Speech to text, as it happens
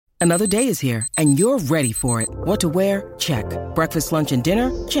Another day is here, and you're ready for it. What to wear? Check. Breakfast, lunch, and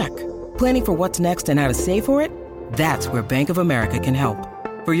dinner? Check. Planning for what's next and how to save for it? That's where Bank of America can help.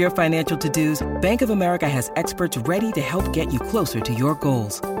 For your financial to-dos, Bank of America has experts ready to help get you closer to your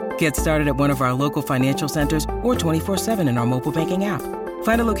goals. Get started at one of our local financial centers or 24/7 in our mobile banking app.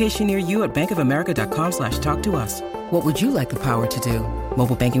 Find a location near you at bankofamerica.com/talktous. What would you like the power to do?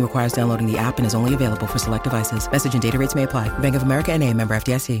 Mobile banking requires downloading the app and is only available for select devices. Message and data rates may apply. Bank of America N.A., member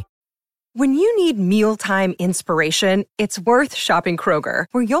FDIC. When you need mealtime inspiration, it's worth shopping Kroger,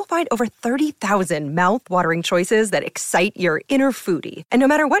 where you'll find over 30,000 mouth-watering choices that excite your inner foodie. And no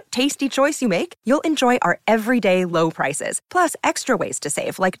matter what tasty choice you make, you'll enjoy our everyday low prices, plus extra ways to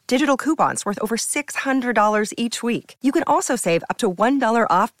save, like digital coupons worth over $600 each week. You can also save up to $1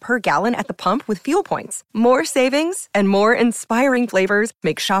 off per gallon at the pump with fuel points. More savings and more inspiring flavors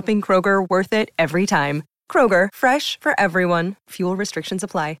make shopping Kroger worth it every time. Kroger, fresh for everyone. Fuel restrictions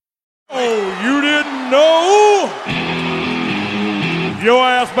apply. Oh, you didn't know? Your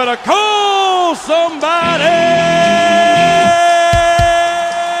ass better call somebody!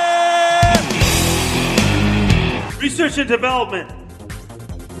 Research and development.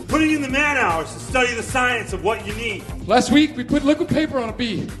 Putting in the man hours to study the science of what you need. Last week, we put liquid paper on a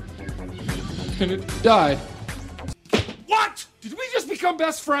bee. And it died. What? Did we just become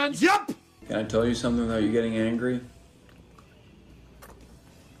best friends? Yup! Can I tell you something without you getting angry?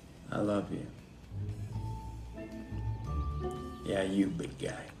 I love you. Yeah, you big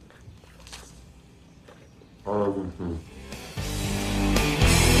guy.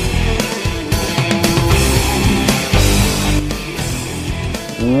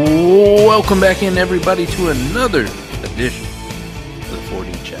 Welcome back in, everybody, to another edition of the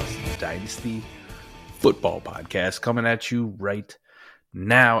 4D Chess Dynasty Football Podcast, coming at you right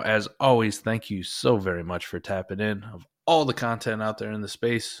now. As always, thank you so very much for tapping in. Of all the content out there in the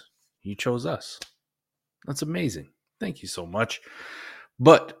space, you chose us. That's amazing. Thank you so much.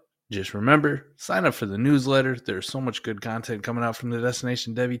 But just remember, sign up for the newsletter. There's so much good content coming out from the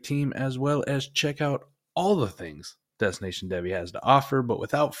Destination Devy team, as well as check out all the things Destination Devy has to offer. But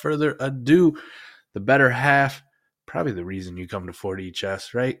without further ado, the better half, probably the reason you come to 4D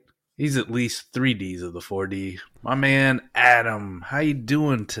Chess, right? He's at least 3Ds of the 4D. My man, Adam. How you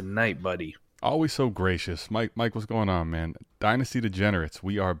doing tonight, buddy? Always so gracious. Mike, what's going on, man? Dynasty Degenerates,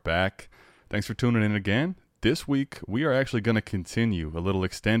 we are back. Thanks for tuning in again. This week, we are actually going to continue a little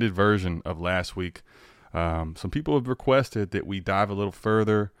extended version of last week. Some people have requested that we dive a little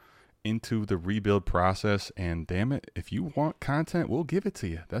further into the rebuild process, and damn it, if you want content, we'll give it to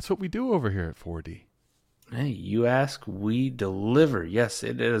you. That's what we do over here at 4D. Hey, you ask, we deliver. Yes,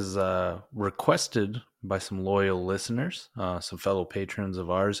 it is requested by some loyal listeners, some fellow patrons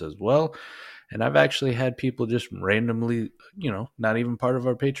of ours as well. And I've actually had people just randomly, not even part of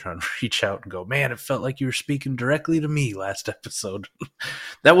our Patreon, reach out and go, man, it felt like you were speaking directly to me last episode.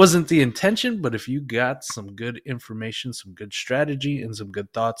 That wasn't the intention, but if you got some good information, some good strategy, and some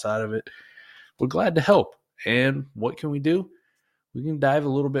good thoughts out of it, we're glad to help. And what can we do? We can dive a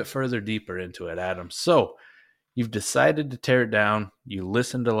little bit further deeper into it, Adam. So you've decided to tear it down. You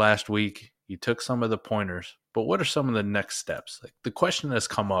listened to last week. You took some of the pointers. But what are some of the next steps? Like, the question has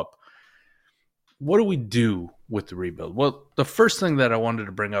come up. What do we do with the rebuild? Well, the first thing that I wanted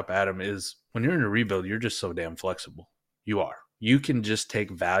to bring up, Adam, is when you're in a rebuild, you're just so damn flexible. You are. You can just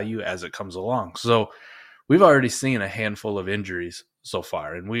take value as it comes along. So we've already seen a handful of injuries so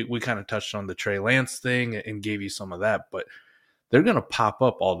far. And we kind of touched on the Trey Lance thing and gave you some of that. But they're going to pop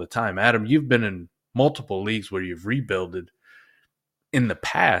up all the time. Adam, you've been in multiple leagues where you've rebuilded in the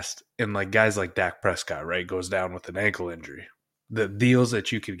past, and like guys like Dak Prescott, right, goes down with an ankle injury. The deals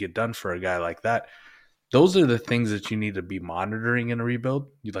that you could get done for a guy like that, those are the things that you need to be monitoring in a rebuild.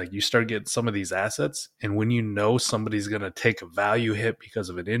 You start getting some of these assets, and when you know somebody's going to take a value hit because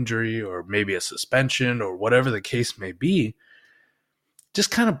of an injury or maybe a suspension or whatever the case may be,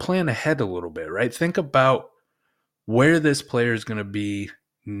 just kind of plan ahead a little bit, right? Think about where this player is going to be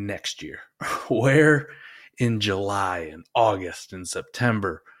next year, where in July and August and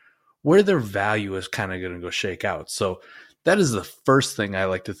September, where their value is kind of going to go shake out. So that is the first thing I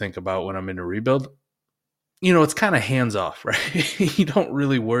like to think about when I'm in a rebuild. It's kind of hands off, right? You don't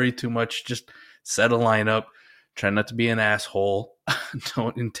really worry too much. Just set a lineup. Try not to be an asshole.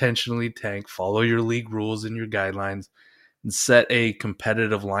 Don't intentionally tank. Follow your league rules and your guidelines and set a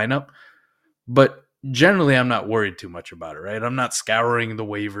competitive lineup. But generally, I'm not worried too much about it, right? I'm not scouring the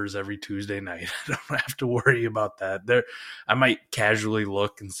waivers every Tuesday night. I don't have to worry about that. I might casually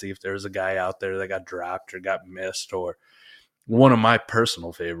look and see if there's a guy out there that got dropped or got missed. Or one of my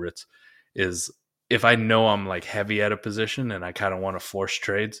personal favorites is if I know I'm like heavy at a position and I kind of want to force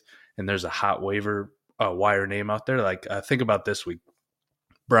trades and there's a hot waiver wire name out there, like think about this week,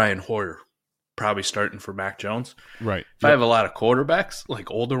 Brian Hoyer probably starting for Mac Jones. Right. If I have a lot of quarterbacks,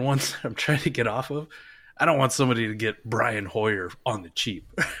 like older ones I'm trying to get off of, I don't want somebody to get Brian Hoyer on the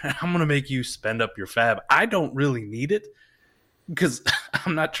cheap. I'm going to make you spend up your fab. I don't really need it because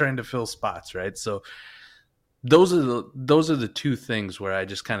I'm not trying to fill spots, right? So those are the two things where I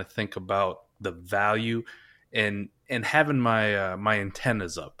just kind of think about the value and having my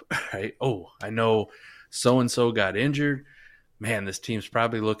antennas up, right? Oh, I know so-and-so got injured. Man, this team's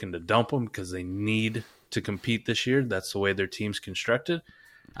probably looking to dump them because they need to compete this year. That's the way their team's constructed.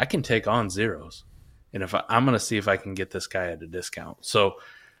 I can take on zeros. And I'm going to see if I can get this guy at a discount. So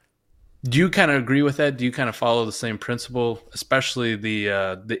do you kind of agree with that? Do you kind of follow the same principle, especially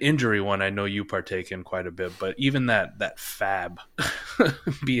the injury one? I know you partake in quite a bit, but even that fab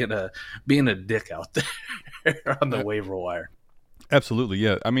being a dick out there on the waiver wire. Absolutely,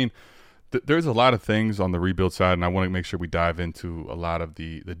 yeah. I mean, there's a lot of things on the rebuild side, and I want to make sure we dive into a lot of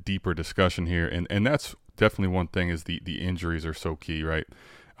the deeper discussion here. And that's definitely one thing is the injuries are so key, right?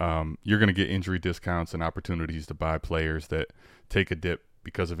 You're going to get injury discounts and opportunities to buy players that take a dip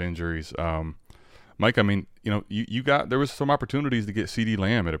because of injuries. Mike, I mean, there was some opportunities to get CeeDee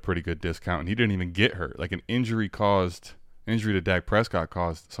Lamb at a pretty good discount, and he didn't even get hurt. Like an injury to Dak Prescott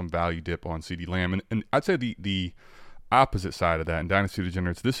caused some value dip on CeeDee Lamb. And I'd say the opposite side of that in Dynasty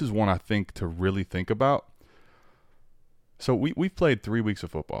Degenerates, this is one I think to really think about. So we've played 3 weeks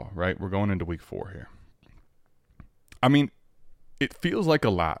of football, right? We're going into week 4 here. I mean, it feels like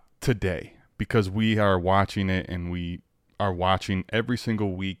a lot today because we are watching it and we are watching every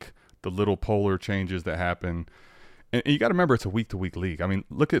single week the little polar changes that happen. And you got to remember it's a week-to-week league. I mean,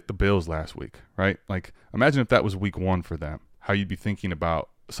 look at the Bills last week, right? Like, imagine if that was week 1 for them, how you'd be thinking about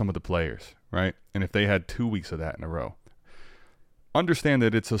some of the players, right? And if they had 2 weeks of that in a row. Understand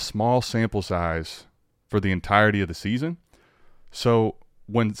that it's a small sample size for the entirety of the season. So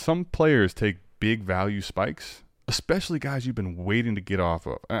when some players take big value spikes, especially guys you've been waiting to get off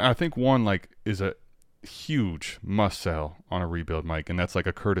of. I think one is a huge must sell on a rebuild, Mike, and that's like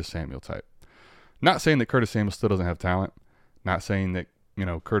a Curtis Samuel type. Not saying that Curtis Samuel still doesn't have talent. Not saying that,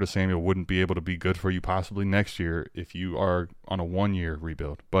 Curtis Samuel wouldn't be able to be good for you possibly next year if you are on a 1-year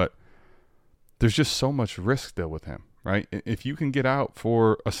rebuild. But there's just so much risk still with him, right? If you can get out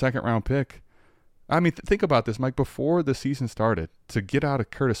for a second-round pick, I mean, think about this, Mike. Before the season started, to get out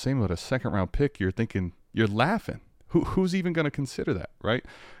of Curtis Samuel at a second-round pick, you're thinking, you're laughing. Who's even going to consider that, right?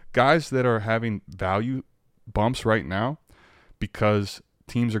 Guys that are having value bumps right now because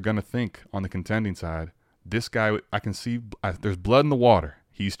teams are going to think on the contending side, this guy, I can see there's blood in the water.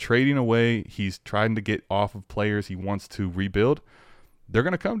 He's trading away. He's trying to get off of players he wants to rebuild. They're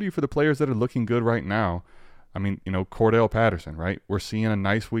going to come to you for the players that are looking good right now. I mean, Cordell Patterson, right? We're seeing a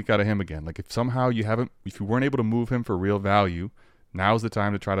nice week out of him again. Like if somehow if you weren't able to move him for real value, now's the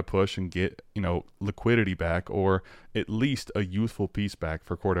time to try to push and get, liquidity back or at least a youthful piece back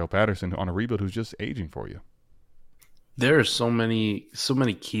for Cordell Patterson on a rebuild who's just aging for you. There are so many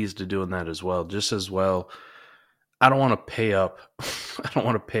keys to doing that as well. Just as well, I don't want to pay up. I don't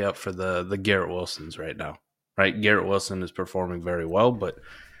want to pay up for the Garrett Wilsons right now, right? Garrett Wilson is performing very well, but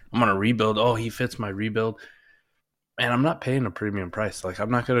I'm going to rebuild. Oh, he fits my rebuild. And I'm not paying a premium price. Like I'm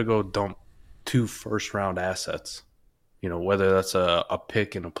not going to go dump 2 first-round assets, whether that's a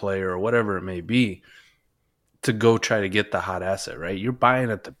pick and a player or whatever it may be, to go try to get the hot asset, right? You're buying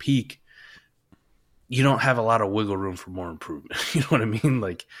at the peak. You don't have a lot of wiggle room for more improvement. You know what I mean?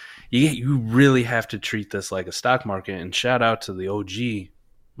 Like, you really have to treat this like a stock market. And shout out to the OG,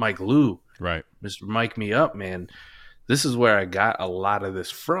 Mike Lou. Right. Mr. Mike Me Up, man. This is where I got a lot of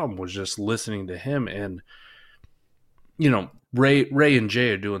this from, was just listening to him. And, Ray and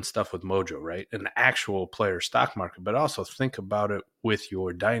Jay are doing stuff with Mojo, right? An actual player stock market. But also think about it with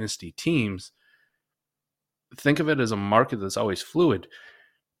your dynasty teams. Think of it as a market that's always fluid.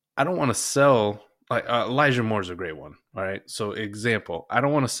 I don't want to sell Elijah Moore is a great one. All right. So example, I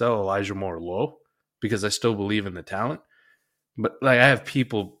don't want to sell Elijah Moore low because I still believe in the talent. But I have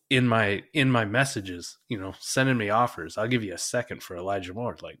people in my messages, sending me offers. I'll give you a second for Elijah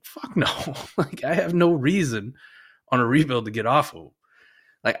Moore. Like, fuck no. I have no reason on a rebuild to get off of.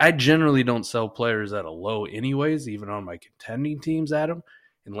 I generally don't sell players at a low anyways, even on my contending teams, Adam,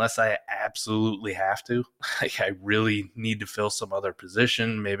 unless I absolutely have to. I really need to fill some other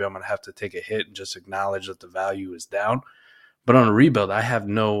position. Maybe I'm going to have to take a hit and just acknowledge that the value is down. But on a rebuild, I have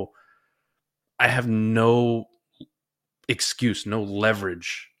no excuse, no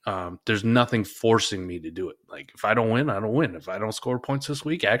leverage There's nothing forcing me to do it. Like, if I don't win, I don't win. If I don't score points this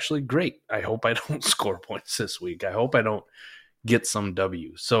week, actually, great. I hope I don't score points this week. I hope I don't get some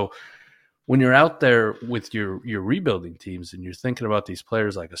W. So when you're out there with your rebuilding teams and you're thinking about these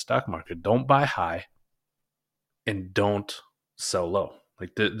players like a stock market, don't buy high and don't sell low.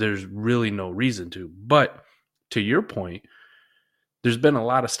 Like, there's really no reason to. But to your point, there's been a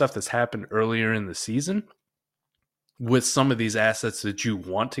lot of stuff that's happened earlier in the season with some of these assets that you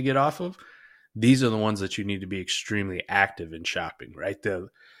want to get off of. These are the ones that you need to be extremely active in shopping, right? The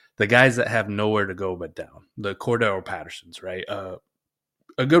guys that have nowhere to go but down, the Cordero Pattersons, right?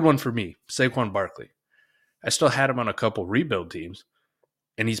 A good one for me, Saquon Barkley. I still had him on a couple rebuild teams,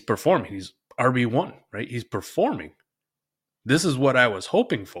 and he's performing. He's RB1, right? He's performing. This is what I was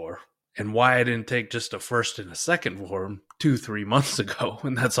hoping for, and why I didn't take just a first and a second for him 2-3 months ago,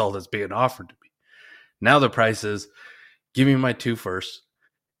 and that's all that's being offered to me. Now the price is, give me my 2 firsts,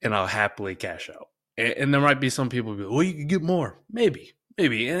 and I'll happily cash out. And there might be some people who be like, well, you can get more. Maybe.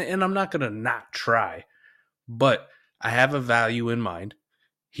 And I'm not going to not try, but I have a value in mind.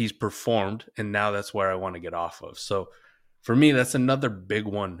 He's performed, and now that's where I want to get off of. So for me, that's another big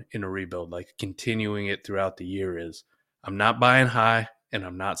one in a rebuild, like continuing it throughout the year is, I'm not buying high and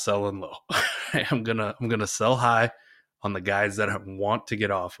I'm not selling low. I'm gonna sell high on the guys that I want to get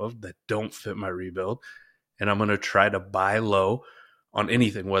off of that don't fit my rebuild, and I'm gonna try to buy low on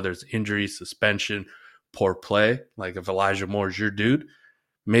anything, whether it's injury, suspension, poor play. Like if Elijah Moore's your dude,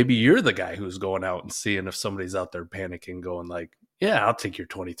 maybe you're the guy who's going out and seeing if somebody's out there panicking, going like, yeah, I'll take your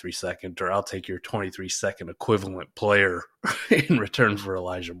 23-second, or I'll take your 23-second equivalent player in return for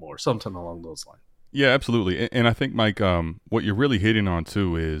Elijah Moore, something along those lines. Yeah, absolutely. And I think, Mike, what you're really hitting on,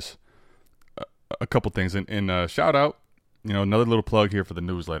 too, is a couple things. And shout out, another little plug here for the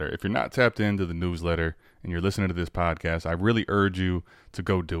newsletter. If you're not tapped into the newsletter and you're listening to this podcast, I really urge you to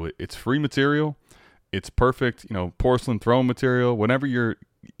go do it. It's free material. It's perfect, porcelain throne material. Whenever you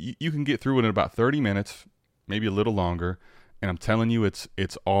can get through it in about 30 minutes, maybe a little longer. And I'm telling you, it's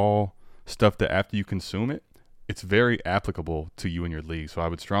all stuff that after you consume it, it's very applicable to you and your league. So I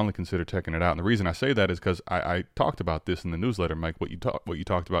would strongly consider checking it out. And the reason I say that is because I talked about this in the newsletter, Mike, what you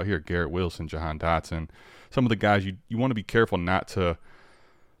talked about here, Garrett Wilson, Jahan Dotson, some of the guys you want to be careful not to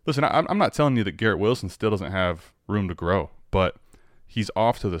 – listen, I'm not telling you that Garrett Wilson still doesn't have room to grow, but he's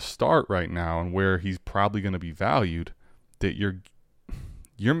off to the start right now, and where he's probably going to be valued, that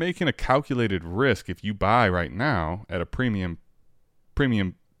you're making a calculated risk if you buy right now at a premium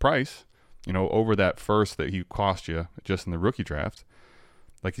price, over that first that he cost you just in the rookie draft.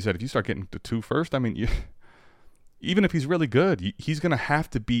 Like you said, if you start getting to 2 first, I mean, even if he's really good, he's going to have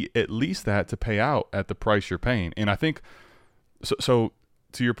to be at least that to pay out at the price you're paying. And I think, so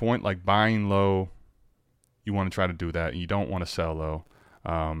to your point, like buying low, you want to try to do that. And you don't want to sell low.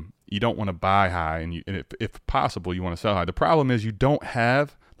 You don't want to buy high, and if possible, you want to sell high. The problem is you don't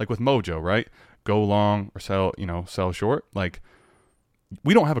have, like with Mojo, right? Go long or sell short. Like,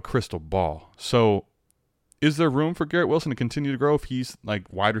 we don't have a crystal ball. So is there room for Garrett Wilson to continue to grow if he's like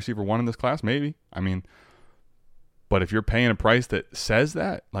wide receiver 1 in this class? Maybe. I mean, but if you're paying a price that says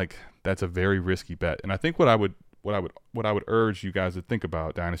that, like, that's a very risky bet. And I think what I would urge you guys to think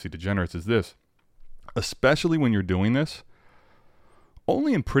about, Dynasty Degenerates, is this. Especially when you're doing this,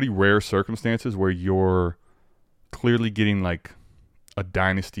 only in pretty rare circumstances where you're clearly getting like a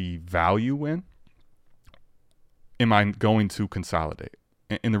dynasty value win, am I going to consolidate.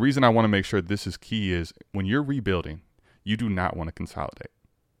 And the reason I want to make sure this is key is when you're rebuilding, you do not want to consolidate.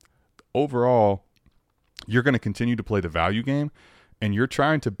 Overall, you're going to continue to play the value game, and you're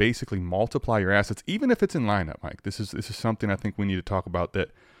trying to basically multiply your assets, even if it's in lineup, Mike. This is something I think we need to talk about,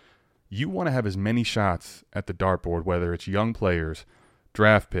 that you want to have as many shots at the dartboard, whether it's young players,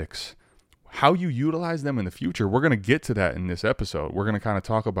 draft picks, how you utilize them in the future. We're going to get to that in this episode. We're going to kind of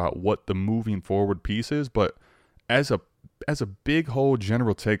talk about what the moving forward piece is, but as a big whole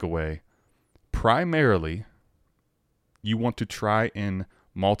general takeaway, primarily you want to try and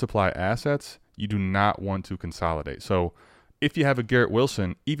multiply assets. You do not want to consolidate. So if you have a Garrett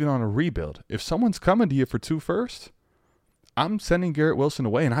Wilson, even on a rebuild, if someone's coming to you for 2 firsts, I'm sending Garrett Wilson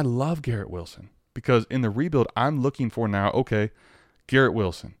away. And I love Garrett Wilson because in the rebuild, I'm looking for now, okay, Garrett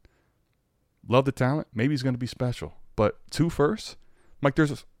Wilson, love the talent. Maybe he's going to be special, but 2 firsts, Mike,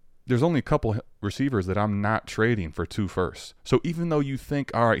 there's only a couple receivers that I'm not trading for 2 firsts. So even though you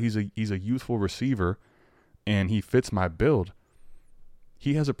think, all right, he's a youthful receiver and he fits my build,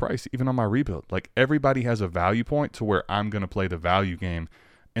 he has a price even on my rebuild. Like, everybody has a value point to where I'm going to play the value game.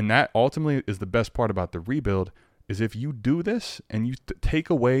 And that ultimately is the best part about the rebuild, is if you do this and you take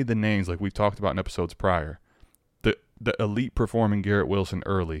away the names like we've talked about in episodes prior, the elite performing Garrett Wilson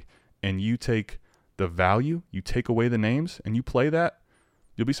early and you take the value, you take away the names, and you play that,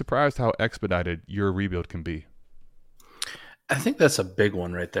 you'll be surprised how expedited your rebuild can be. I think that's a big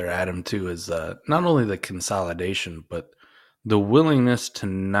one right there, Adam, too, is not only the consolidation, but the willingness to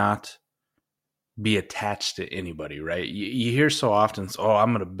not be attached to anybody, right? You hear so often,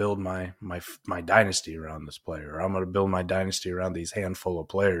 I'm going to build my dynasty around this player, or I'm going to build my dynasty around these handful of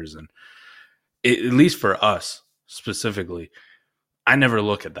players. And at least for us specifically, I never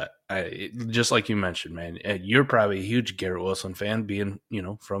look at that. Just like you mentioned, man, you're probably a huge Garrett Wilson fan, being,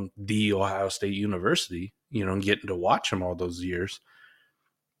 from the Ohio State University, and getting to watch him all those years,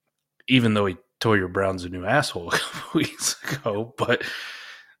 even though he tore your Browns a new asshole a couple weeks ago. But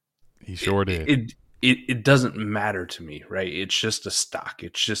he sure did. It doesn't matter to me, right? It's just a stock.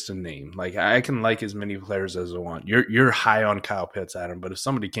 It's just a name. Like, I can like as many players as I want. You're high on Kyle Pitts, Adam, but if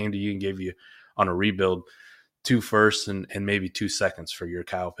somebody came to you and gave you on a rebuild 2 firsts and maybe 2 seconds for your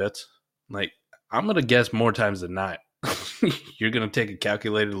Kyle Pitts, like, I'm going to guess more times than not, you're going to take a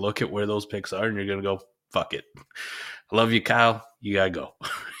calculated look at where those picks are and you're going to go, fuck it. I love you, Kyle. You got to go.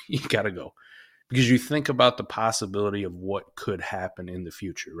 You got to go. Because you think about the possibility of what could happen in the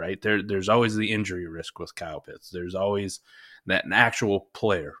future, right? There's always the injury risk with Kyle Pitts. There's always that an actual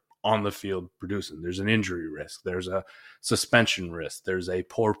player on the field producing. There's an injury risk. There's a suspension risk. There's a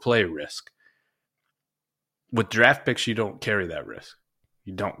poor play risk. With draft picks, you don't carry that risk.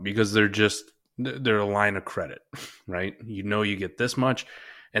 You don't, because they're a line of credit, right? You get this much,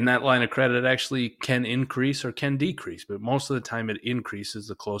 and that line of credit actually can increase or can decrease, but most of the time it increases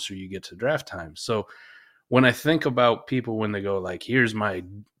the closer you get to draft time. So when I think about people when they go like, here's my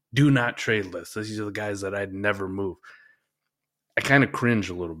do not trade list, these are the guys that I'd never move, I kind of cringe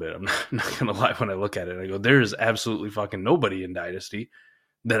a little bit. I'm not going to lie when I look at it. I go, there is absolutely fucking nobody in Dynasty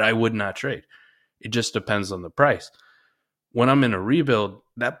that I would not trade. It just depends on the price. When I'm in a rebuild,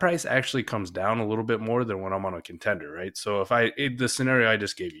 that price actually comes down a little bit more than when I'm on a contender, right? So the scenario I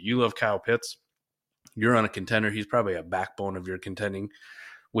just gave you love Kyle Pitts, you're on a contender, he's probably a backbone of your contending.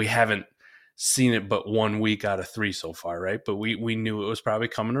 We haven't seen it but 1 week out of 3 so far, right? But we knew it was probably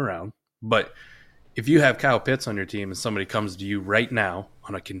coming around. But if you have Kyle Pitts on your team and somebody comes to you right now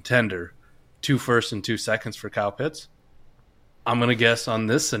on a contender, 2 firsts and 2 seconds for Kyle Pitts, I'm going to guess on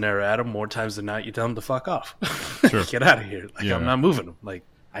this scenario, Adam, more times than not, you tell him to fuck off. Sure. Get out of here. Like, yeah. I'm not moving him. Like,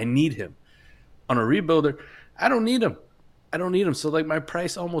 I need him. On a rebuilder, I don't need him. So, like, my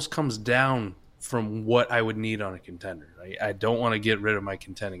price almost comes down from what I would need on a contender. Right? I don't want to get rid of my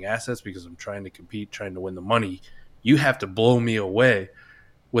contending assets because I'm trying to compete, trying to win the money. You have to blow me away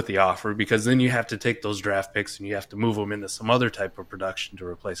with the offer, because then you have to take those draft picks and you have to move them into some other type of production to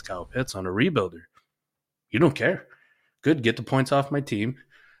replace Kyle Pitts. On a rebuilder, you don't care. Good, get the points off my team.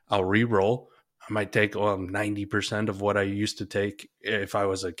 I'll re-roll. I might take 90% of what I used to take if I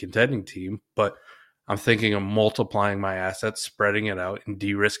was a contending team, but I'm thinking of multiplying my assets, spreading it out, and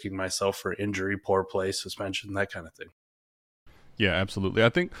de-risking myself for injury, poor play, suspension, that kind of thing. Yeah, absolutely.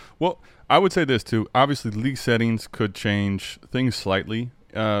 I would say this too. Obviously, league settings could change things slightly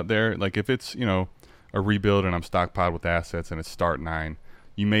there. Like if it's, a rebuild and I'm stockpiled with assets and it's start 9,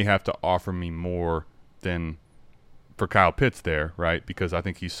 you may have to offer me more than for Kyle Pitts there, right? Because I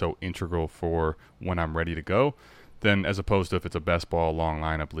think he's so integral for when I'm ready to go. Then as opposed to if it's a best ball long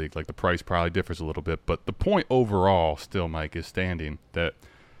lineup league, like the price probably differs a little bit. But the point overall still, Mike, is standing that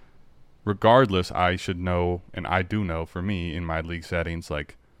regardless, I should know, and I do know for me in my league settings,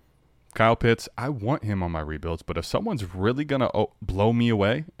 like Kyle Pitts, I want him on my rebuilds. But if someone's really going to blow me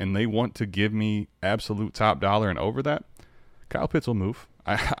away and they want to give me absolute top dollar and over that, Kyle Pitts will move.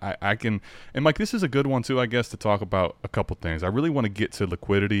 I can, and Mike, this is a good one too, I guess, to talk about a couple things. I really want to get to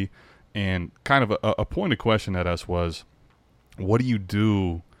liquidity, and kind of a pointed question at us was, what do you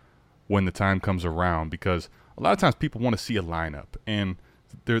do when the time comes around? Because a lot of times people want to see a lineup, and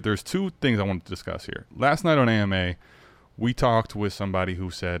there's 2 things I wanted to discuss here. Last night on AMA, we talked with somebody who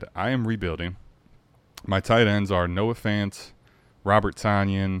said, I am rebuilding. My tight ends are Noah Fant, Robert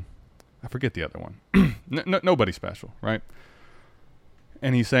Tonyan, I forget the other one. Nobody special, right?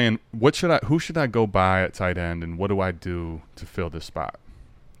 And he's saying, who should I go buy at tight end, and what do I do to fill this spot?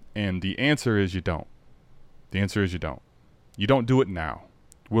 And the answer is you don't. You don't do it now.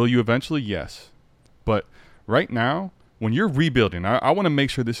 Will you eventually? Yes. But right now, when you're rebuilding, I want to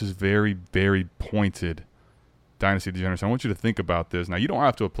make sure this is very, very pointed, Dynasty Degenerates. I want you to think about this. Now, you don't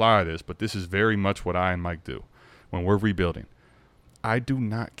have to apply this, but this is very much what I and Mike do when we're rebuilding. I do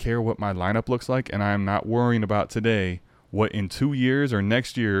not care what my lineup looks like, and I am not worrying about today what in 2 years or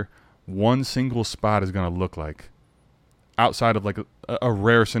next year one single spot is going to look like. outside of like a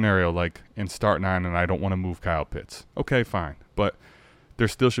rare scenario, like in start 9 and I don't want to move Kyle Pitts. Okay, fine. But there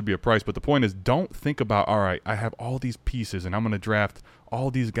still should be a price. But the point is, don't think about, all right, I have all these pieces and I'm going to draft all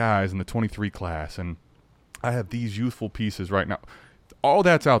these guys in the 23 class and I have these youthful pieces right now. All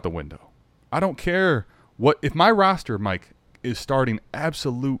that's out the window. I don't care what – if my roster, Mike, is starting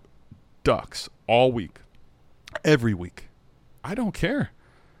absolute ducks all week, every week, I don't care.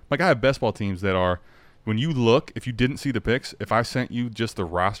 Like, I have best ball teams that are – when you look, if you didn't see the picks, if I sent you just the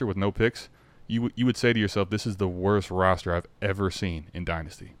roster with no picks, you would say to yourself, this is the worst roster I've ever seen in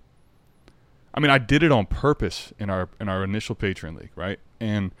Dynasty. I mean, I did it on purpose in our initial Patreon league, right?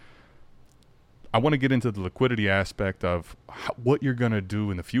 And I want to get into the liquidity aspect of what you're going to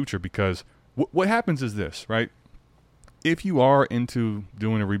do in the future, because what happens is this, right? If you are into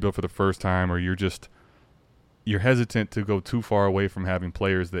doing a rebuild for the first time, or you're hesitant to go too far away from having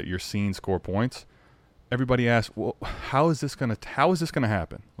players that you're seeing score points, everybody asks, well, how is this going to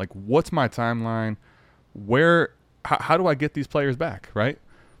happen? Like, what's my timeline? How do I get these players back, right?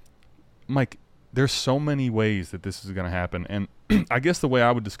 Mike, there's so many ways that this is going to happen. And I guess the way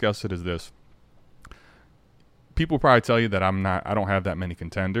I would discuss it is this. People probably tell you that I don't have that many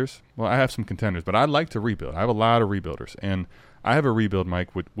contenders. Well, I have some contenders, but I'd like to rebuild. I have a lot of rebuilders. And I have a rebuild,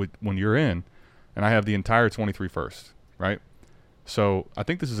 Mike, with when you're in, and I have the entire 23 first, right? So I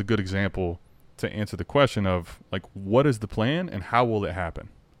think this is a good example to answer the question of, like, what is the plan and how will it happen?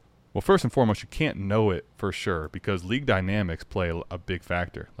 Well, first and foremost, you can't know it for sure because league dynamics play a big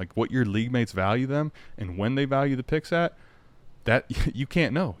factor. Like, what your league mates value them and when they value the picks at, that you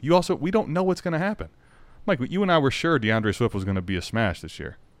can't know. We don't know what's going to happen. Mike, you and I were sure DeAndre Swift was going to be a smash this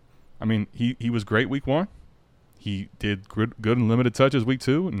year. I mean, he was great week 1. He did good in limited touches week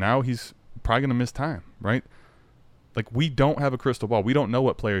 2. And now he's probably going to miss time, right? Like, we don't have a crystal ball. We don't know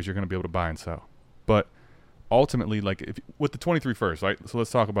what players you're going to be able to buy and sell. But ultimately, like, with the 23 first, right? So let's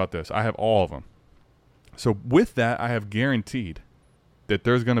talk about this. I have all of them. So with that, I have guaranteed that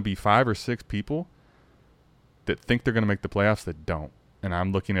there's going to be 5 or 6 people that think they're going to make the playoffs that don't. And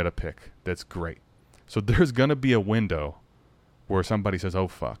I'm looking at a pick that's great. So there's going to be a window where somebody says, oh,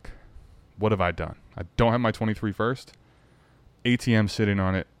 fuck, what have I done? I don't have my 23 first. ATM sitting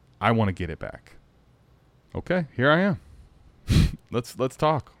on it. I want to get it back. Okay, here I am. Let's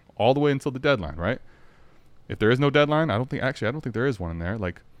talk all the way until the deadline, right? If there is no deadline, I don't think there is one in there.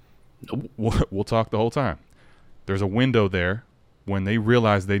 Like, we'll talk the whole time. There's a window there when they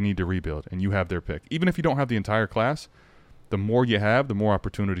realize they need to rebuild and you have their pick. Even if you don't have the entire class, the more you have, the more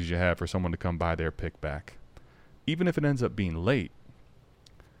opportunities you have for someone to come buy their pick back. Even if it ends up being late,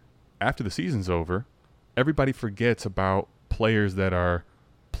 after the season's over, everybody forgets about players that are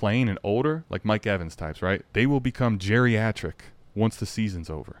playing and older, like Mike Evans types, right? They will become geriatric once the season's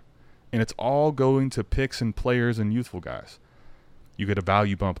over. And it's all going to picks and players and youthful guys. You get a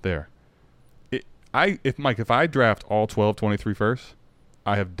value bump there. If I draft all 12, 23 first,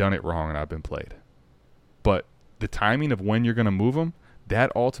 I have done it wrong and I've been played. But the timing of when you're going to move them,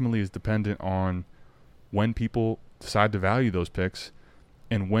 that ultimately is dependent on when people decide to value those picks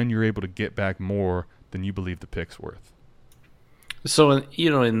and when you're able to get back more than you believe the pick's worth. So,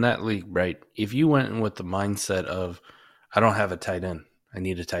 in that league, right, if you went in with the mindset of, I don't have a tight end, I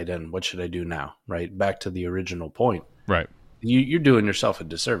need a tight end, what should I do now, right? Back to the original point. Right. You're doing yourself a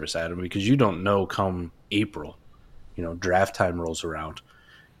disservice, Adam, because you don't know come April, draft time rolls around.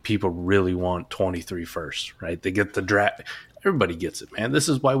 People really want 23 first, right? They get the draft. Everybody gets it, man. This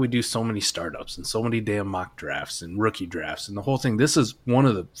is why we do so many startups and so many damn mock drafts and rookie drafts and the whole thing. This is one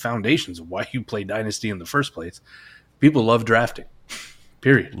of the foundations of why you play Dynasty in the first place. People love drafting,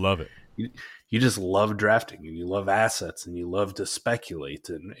 period. Love it. You just love drafting and you love assets and you love to speculate.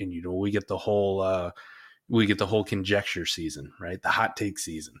 And we get the whole conjecture season, right? The hot take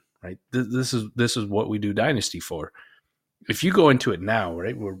season, right? This is what we do Dynasty for. If you go into it now,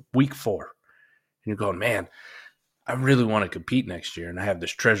 right, we're week 4, and you're going, man, I really want to compete next year, and I have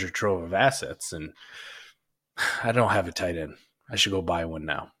this treasure trove of assets, and I don't have a tight end. I should go buy one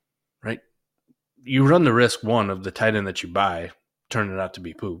now, right? You run the risk, one, of the tight end that you buy turning out to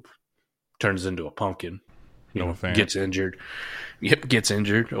be poop, turns into a pumpkin, gets injured,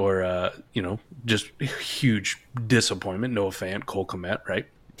 or, just huge disappointment. Noah Fant, Cole Kmet, right?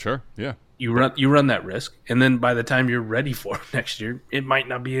 Sure, yeah. You run that risk, and then by the time you're ready for it next year, it might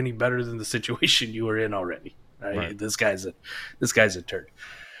not be any better than the situation you were in already. Right? This guy's a turd.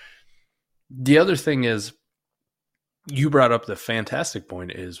 The other thing is, you brought up the fantastic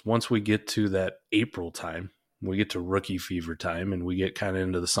point is once we get to that April time, we get to rookie fever time, and we get kind of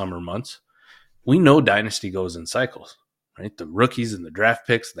into the summer months. We know Dynasty goes in cycles, right? The rookies and the draft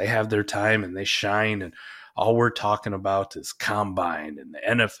picks, they have their time and they shine, and all we're talking about is combine and the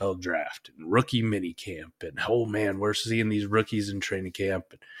NFL draft and rookie mini camp. And, oh, man, we're seeing these rookies in training camp.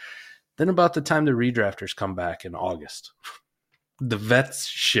 And then about the time the redrafters come back in August, the vets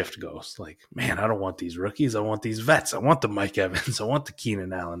shift goes like, man, I don't want these rookies. I want these vets. I want the Mike Evans. I want the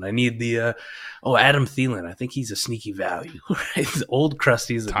Keenan Allen. I need the, Adam Thielen. I think he's a sneaky value. Right? The old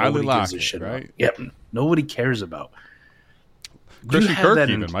crusties that Tyler nobody gives a Lockett, shit right? about. Yep, nobody cares about. Christian Kirk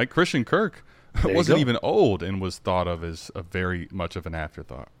even, Mike. Christian Kirk wasn't go. even old and was thought of as a very much of an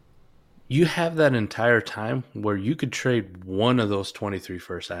afterthought. You have that entire time where you could trade one of those 23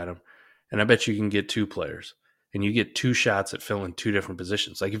 first, Adam, and I bet you can get two players. And you get two shots at filling two different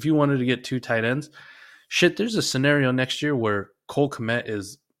positions. Like if you wanted to get two tight ends, shit, there's a scenario next year where Cole Kmet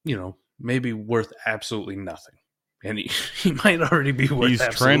is, maybe worth absolutely nothing. And he might already be worth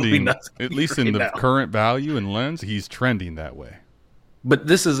absolutely trending, nothing. at least in the current value and lens, he's trending that way. But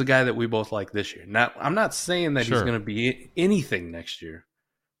this is a guy that we both like this year. Now, I'm not saying that he's going to be anything next year,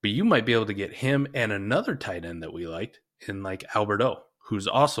 but you might be able to get him and another tight end that we liked in like Albert O, who's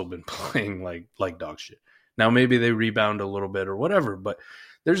also been playing like dog shit. Now, maybe they rebound a little bit or whatever, but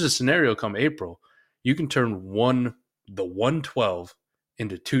there's a scenario come April. You can turn the 112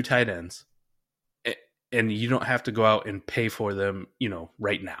 into two tight ends, and you don't have to go out and pay for them,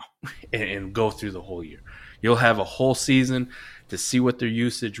 right now and go through the whole year. You'll have a whole season to see what their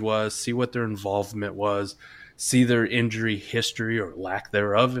usage was, see what their involvement was, see their injury history or lack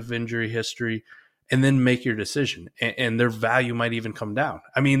thereof of injury history, and then make your decision. And their value might even come down.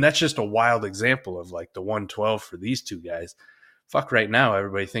 I mean, that's just a wild example of like the 112 for these two guys. Fuck, right now,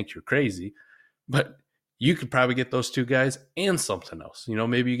 everybody thinks you're crazy, but you could probably get those two guys and something else.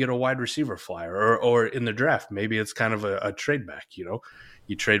 Maybe you get a wide receiver flyer or in the draft, maybe it's kind of a trade back,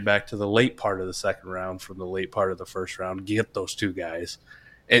 You trade back to the late part of the second round from the late part of the first round, get those two guys,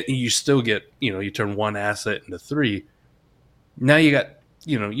 and you still get, you turn one asset into three. Now you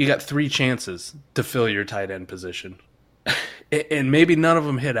got three chances to fill your tight end position. And maybe none of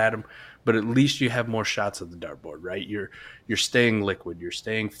them hit, Adam, but at least you have more shots at the dartboard, right? You're staying liquid, you're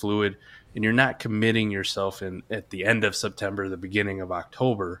staying fluid, and you're not committing yourself at the end of September, the beginning of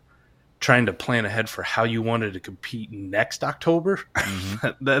October, trying to plan ahead for how you wanted to compete next October.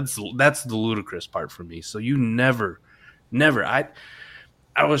 Mm-hmm. That's the ludicrous part for me. So you never. I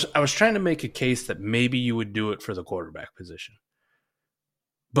was trying to make a case that maybe you would do it for the quarterback position.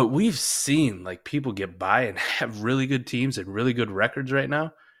 But we've seen like people get by and have really good teams and really good records right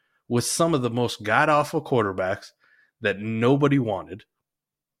now with some of the most god-awful quarterbacks that nobody wanted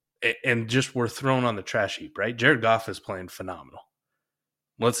and just were thrown on the trash heap, right? Jared Goff is playing phenomenal.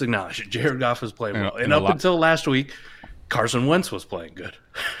 Let's acknowledge it. Jared Goff is playing well. And up until last week, Carson Wentz was playing good.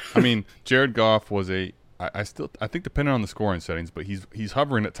 I mean, Jared Goff was I think depending on the scoring settings, but he's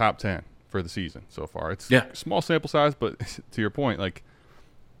hovering at top 10 for the season so far. It's small sample size, but to your point, like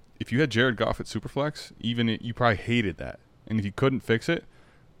if you had Jared Goff at Superflex, you probably hated that. And if you couldn't fix it,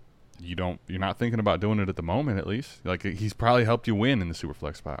 you're not thinking about doing it at the moment, at least. Like he's probably helped you win in the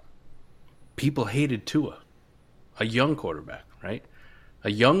Superflex spot. People hated Tua, a young quarterback, right? A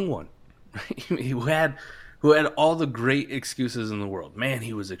young one, right? who had all the great excuses in the world. Man,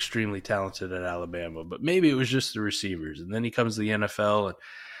 he was extremely talented at Alabama, but maybe it was just the receivers. And then he comes to the NFL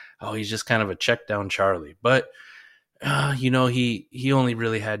and, he's just kind of a check down Charlie. But, he only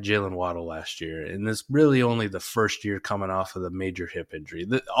really had Jalen Waddle last year. And this really only the first year coming off of the major hip injury.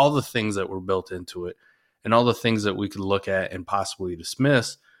 All the things that were built into it and all the things that we could look at and possibly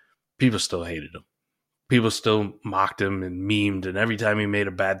dismiss, people still hated him. People still mocked him and memed, and every time he made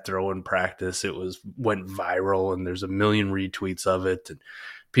a bad throw in practice, it went viral, and there's a million retweets of it, and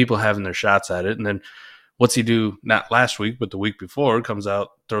people having their shots at it. And then what's he do? Not last week, but the week before, comes out,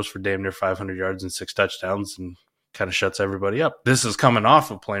 throws for damn near 500 yards and 6 touchdowns, and kind of shuts everybody up. This is coming off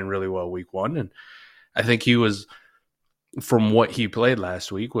of playing really well week one, and I think he was, from what he played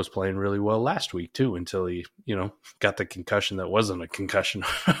last week, was playing really well last week too, until he, got the concussion that wasn't a concussion,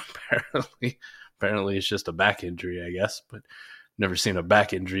 apparently. Apparently it's just a back injury, I guess, but never seen a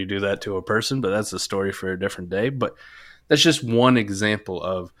back injury do that to a person, but that's a story for a different day. But that's just one example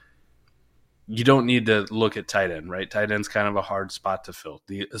of you don't need to look at tight end, right? Tight end's kind of a hard spot to fill,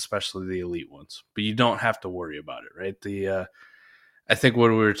 especially the elite ones, but you don't have to worry about it, right? I think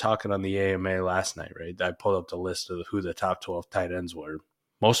when we were talking on the AMA last night, right, I pulled up the list of who the top 12 tight ends were.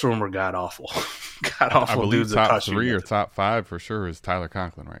 Most of them were god-awful. I believe top 3 or top 5 for sure is Tyler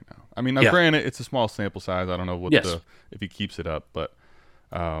Conklin right now. I mean, granted, it's a small sample size. I don't know if he keeps it up, but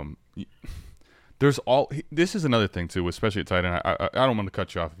this is another thing too, especially at tight end. I don't want to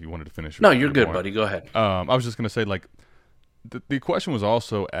cut you off if you wanted to finish. No, you're good, buddy. Go ahead. I was just going to say, like, the question was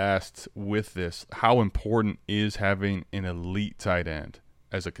also asked with this, how important is having an elite tight end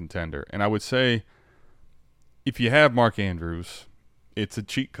as a contender? And I would say if you have Mark Andrews, it's a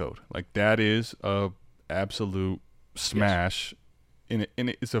cheat code. Like, that is a absolute smash. Yes.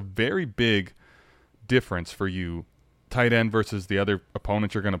 And it's a very big difference for you, tight end versus the other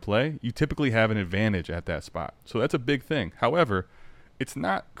opponent you're going to play. You typically have an advantage at that spot. So that's a big thing. However, it's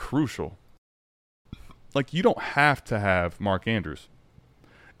not crucial. Like, you don't have to have Mark Andrews.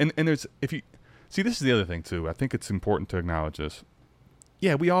 And there's, if you see, this is the other thing too. I think it's important to acknowledge this.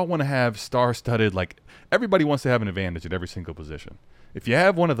 Yeah, we all want to have star-studded, like, everybody wants to have an advantage at every single position. If you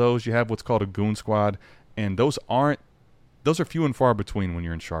have one of those, you have what's called a goon squad, and those are few and far between when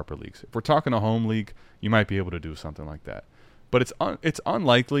you're in sharper leagues. If we're talking a home league, you might be able to do something like that. But it's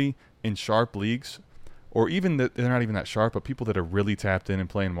unlikely in sharp leagues, or even that they're not even that sharp, but people that are really tapped in and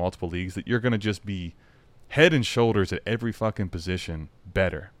playing multiple leagues, that you're going to just be head and shoulders at every fucking position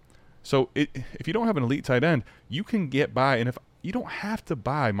better. So if you don't have an elite tight end, you can get by, and if you don't have to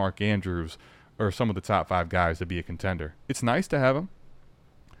buy Mark Andrews or some of the top 5 guys to be a contender. It's nice to have them,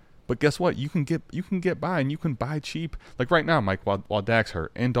 but guess what? You can get by, and you can buy cheap. Like right now, Mike, while Dak's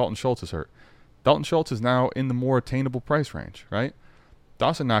hurt and Dalton Schultz is hurt, Dalton Schultz is now in the more attainable price range, right?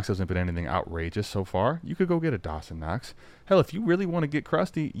 Dawson Knox hasn't been anything outrageous so far. You could go get a Dawson Knox. Hell, if you really want to get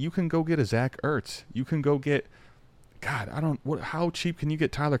crusty, you can go get a Zach Ertz. You can go get, God, how cheap can you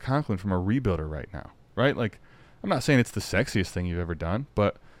get Tyler Conklin from a rebuilder right now, right? Like, I'm not saying it's the sexiest thing you've ever done,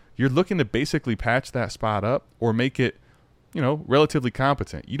 but you're looking to basically patch that spot up or make it, relatively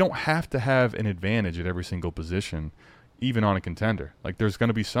competent. You don't have to have an advantage at every single position, even on a contender. Like, there's going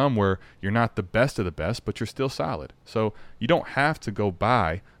to be some where you're not the best of the best, but you're still solid. So you don't have to go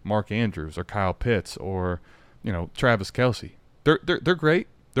buy Mark Andrews or Kyle Pitts or, Travis Kelce. They're great.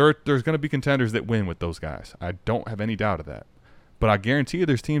 There's going to be contenders that win with those guys. I don't have any doubt of that. But I guarantee you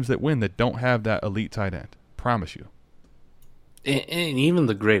there's teams that win that don't have that elite tight end. Promise you. And even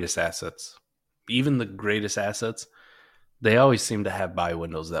the greatest assets, they always seem to have buy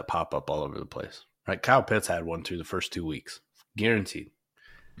windows that pop up all over the place. Right? Kyle Pitts had one through the first 2 weeks. Guaranteed.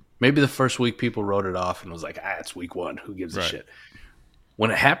 Maybe the first week people wrote it off and was like, it's week 1. Who gives a shit?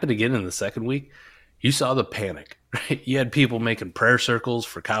 When it happened again in the second week, you saw the panic. Right? You had people making prayer circles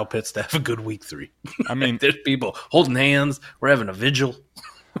for Kyle Pitts to have a good week 3. I mean, there's people holding hands. We're having a vigil.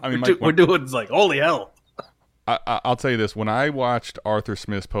 I mean, we're doing, it's like, holy hell. I'll tell you this. When I watched Arthur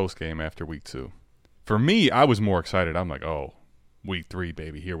Smith's postgame after week 2, for me, I was more excited. I'm like, week 3,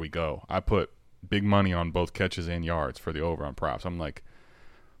 baby, here we go. I put big money on both catches and yards for the over on props. I'm like,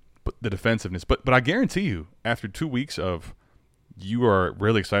 but the defensiveness. But I guarantee you, after 2 weeks of you are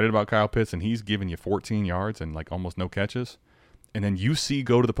really excited about Kyle Pitts and he's giving you 14 yards and like almost no catches, and then you see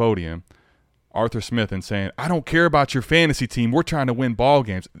go to the podium Arthur Smith and saying, I don't care about your fantasy team. We're trying to win ball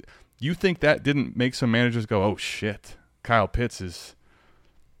games. You think that didn't make some managers go, oh, shit, Kyle Pitts is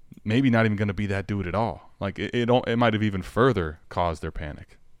maybe not even going to be that dude at all. Like, it might have even further caused their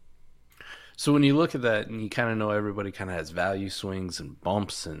panic. So when you look at that and you kind of know everybody kind of has value swings and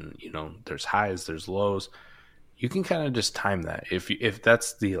bumps and, there's highs, there's lows, you can kind of just time that. If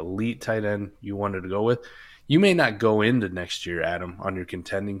that's the elite tight end you wanted to go with, you may not go into next year, Adam, on your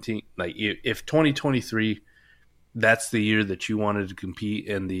contending team. Like, if 2023 – that's the year that you wanted to compete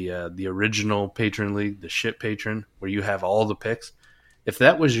in the original patron league, the shit patron, where you have all the picks. If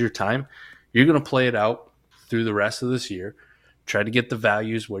that was your time, you're going to play it out through the rest of this year. Try to get the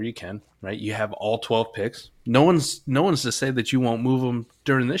values where you can, right? You have all 12 picks. No one's to say that you won't move them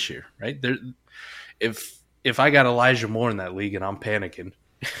during this year, right? If I got Elijah Moore in that league and I'm panicking,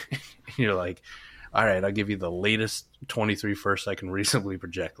 you're like, all right, I'll give you the latest 23 first I can reasonably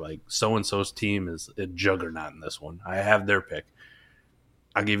project. Like, so-and-so's team is a juggernaut in this one. I have their pick.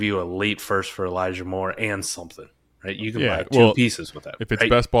 I'll give you a late first for Elijah Moore and something, right? You can buy two pieces with that. If it's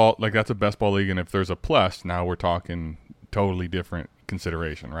best ball, like that's a best ball league, and if there's a plus, now we're talking totally different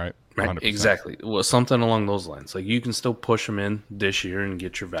consideration, right? 100%. Right, exactly. Well, something along those lines. Like, you can still push them in this year and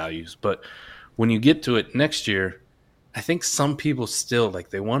get your values. But when you get to it next year, I think some people still, like,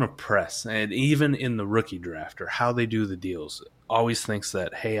 they want to press, and even in the rookie draft or how they do the deals, always thinks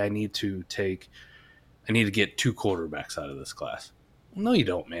that, hey, I need to get 2 quarterbacks out of this class. Well, no, you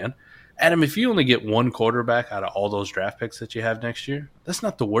don't, man. Adam, if you only get 1 quarterback out of all those draft picks that you have next year, that's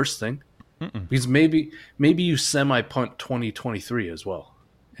not the worst thing. Because maybe you semi-punt 2023 as well.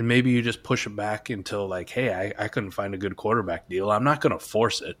 And maybe you just push it back until, like, hey, I couldn't find a good quarterback deal. I'm not going to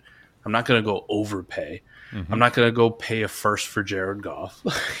force it. I'm not going to go overpay. I'm not going to go pay a first for Jared Goff.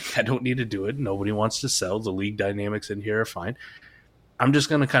 I don't need to do it. Nobody wants to sell. The league dynamics in here are fine. I'm just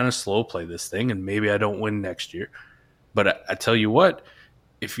going to kind of slow play this thing, and maybe I don't win next year. But I tell you what,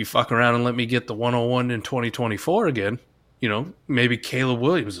 if you fuck around and let me get the 101 in 2024 again, maybe Caleb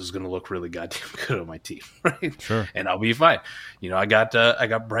Williams is going to look really goddamn good on my team, right? Sure. And I'll be fine. I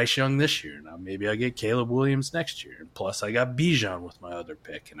got Bryce Young this year. Now maybe I get Caleb Williams next year. And plus I got Bijan with my other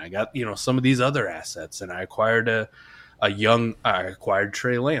pick. And I got, some of these other assets. And I acquired I acquired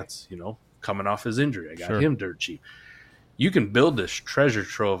Trey Lance, coming off his injury. I got him dirt cheap. You can build this treasure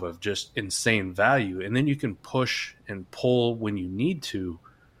trove of just insane value, and then you can push and pull when you need to,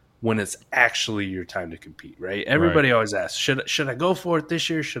 when it's actually your time to compete, right? Everybody always asks, should I go for it this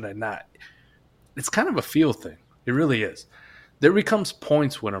year? Should I not? It's kind of a feel thing. It really is. There becomes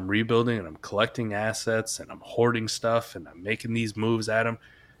points when I'm rebuilding and I'm collecting assets and I'm hoarding stuff and I'm making these moves at them.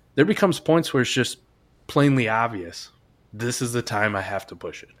 There becomes points where it's just plainly obvious. This is the time I have to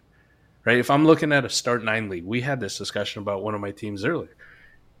push it, right? If I'm looking at a start 9 league, we had this discussion about one of my teams earlier.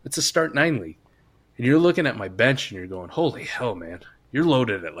 It's a start 9 league. And you're looking at my bench and you're going, holy hell, man. You're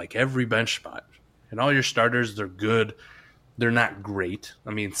loaded at like every bench spot. And all your starters, they're good. They're not great.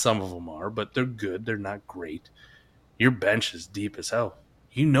 I mean, some of them are, but they're good. They're not great. Your bench is deep as hell.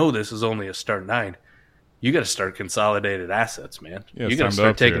 This is only a start 9. You got to start consolidated assets, man. Yeah, you got to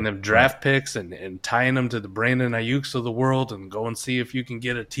start taking them draft picks and tying them to the Brandon Ayuks of the world and go and see if you can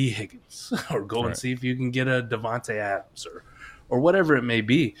get a T. Higgins or go and see if you can get a Devontae Adams or whatever it may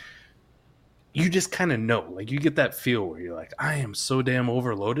be. You just kind of know, like you get that feel where you're like, I am so damn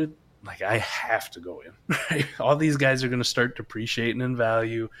overloaded. Like I have to go in, right? All these guys are going to start depreciating in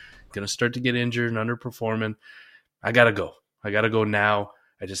value, going to start to get injured and underperforming. I got to go now.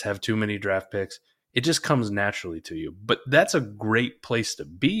 I just have too many draft picks. It just comes naturally to you. But that's a great place to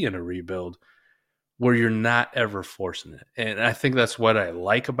be in a rebuild where you're not ever forcing it. And I think that's what I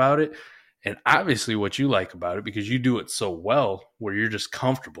like about it. And obviously what you like about it, because you do it so well where you're just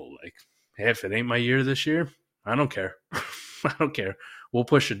comfortable. Like, hey, if it ain't my year this year, I don't care. I don't care. We'll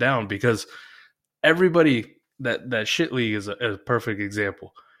push it down because everybody, that shit league is a perfect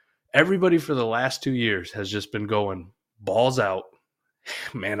example. Everybody for the last 2 years has just been going balls out.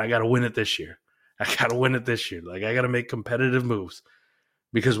 Man, I got to win it this year. Like, I got to make competitive moves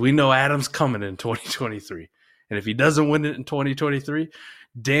because we know Adam's coming in 2023. And if he doesn't win it in 2023,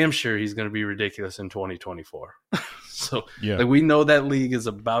 damn sure he's going to be ridiculous in 2024. So we know that league is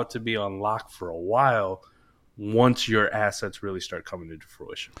about to be on lock for a while once your assets really start coming into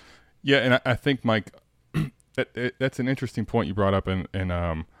fruition. Yeah, and I think, Mike, that's an interesting point you brought up.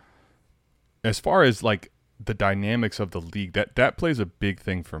 And as far as like the dynamics of the league, that plays a big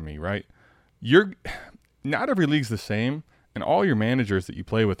thing for me, right? Not every league's the same, and all your managers that you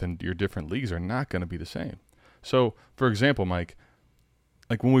play with in your different leagues are not going to be the same. So, for example, Mike,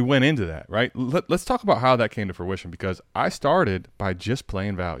 like when we went into that, right? Let's talk about how that came to fruition, because I started by just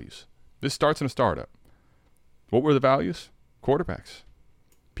playing values. This starts in a startup. What were the values? Quarterbacks.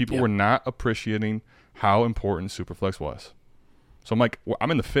 People were not appreciating how important Superflex was. So I'm like, I'm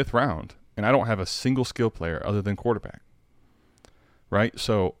in the 5th round, and I don't have a single skill player other than quarterback. Right?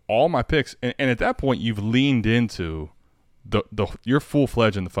 So all my picks, and at that point, you've leaned into you're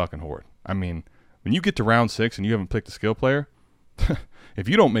full-fledged in the fucking horde. I mean, when you get to round 6 and you haven't picked a skill player, if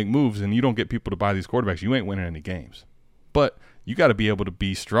you don't make moves and you don't get people to buy these quarterbacks, you ain't winning any games. But you got to be able to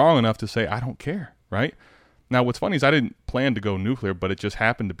be strong enough to say, I don't care, right? Now, what's funny is I didn't plan to go nuclear, but it just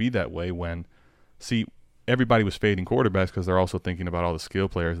happened to be that way when, everybody was fading quarterbacks because they're also thinking about all the skill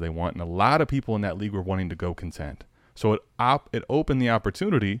players they want, and a lot of people in that league were wanting to go contend. So it opened the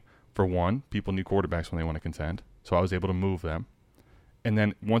opportunity for one, people need quarterbacks when they want to contend. So I was able to move them. And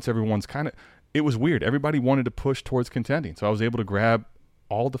then once everyone's it was weird. Everybody wanted to push towards contending. So I was able to grab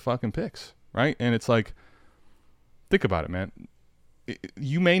all the fucking picks, right? And it's like, think about it, man.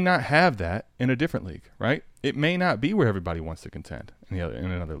 You may not have that in a different league, right? It may not be where everybody wants to contend in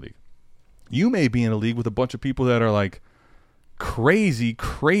another league. You may be in a league with a bunch of people that are like crazy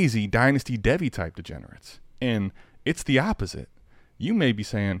Dynasty Devy type degenerates. And it's the opposite. You may be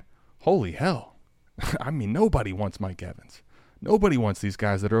saying, holy hell. I mean, nobody wants Mike Evans. Nobody wants these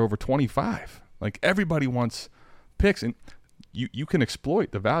guys that are over 25. Like, everybody wants picks. And you can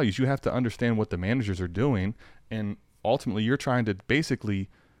exploit the values. You have to understand what the managers are doing. And ultimately, you're trying to basically,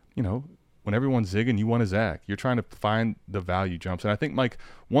 when everyone's zigging, you want to zag. You're trying to find the value jumps. And I think, Mike,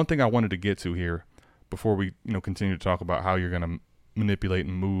 one thing I wanted to get to here before we continue to talk about how you're going to manipulate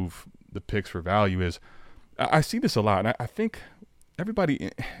and move the picks for value is, I see this a lot, and I think everybody,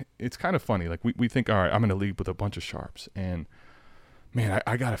 it's kind of funny. Like, we think, all right, I'm in a league with a bunch of sharps, and, man,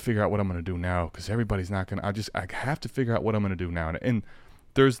 I got to figure out what I'm going to do now because everybody's not going to – I have to figure out what I'm going to do now. And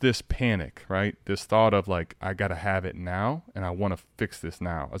there's this panic, right, this thought of, like, I got to have it now, and I want to fix this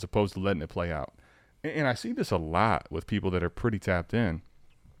now as opposed to letting it play out. and I see this a lot with people that are pretty tapped in,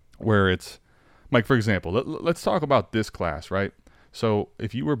 where it's, Mike, for example, let's talk about this class, right? So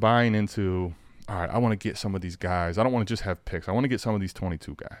if you were buying into, all right, I want to get some of these guys. I don't want to just have picks. I want to get some of these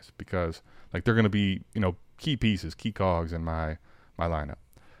 22 guys because like they're going to be, key pieces, key cogs in my lineup.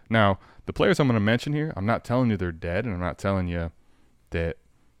 Now, the players I'm going to mention here, I'm not telling you they're dead, and I'm not telling you that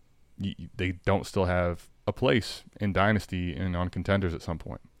they don't still have a place in Dynasty and on contenders at some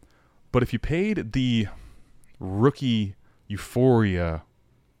point. But if you paid the rookie euphoria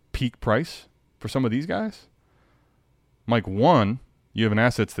peak price for some of these guys, Mike, one, you have an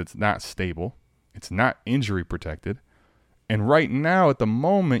asset that's not stable. It's not injury protected. And right now, at the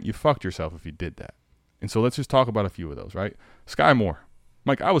moment, you fucked yourself if you did that. And so let's just talk about a few of those, right? Sky Moore.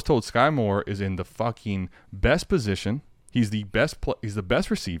 Mike, I was told Sky Moore is in the fucking best position. He's the best he's the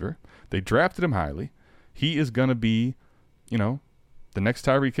best receiver. They drafted him highly. He is going to be, the next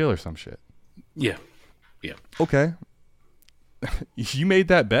Tyreek Hill or some shit. Yeah. Okay. You made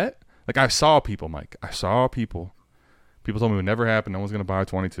that bet? Like, I saw people, Mike. I saw people. People told me it would never happen. No one's going to buy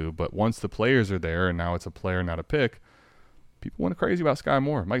 22. But once the players are there, and now it's a player, not a pick, people went crazy about Sky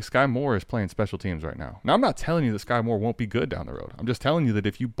Moore. Mike, Sky Moore is playing special teams right now. Now, I'm not telling you that Sky Moore won't be good down the road. I'm just telling you that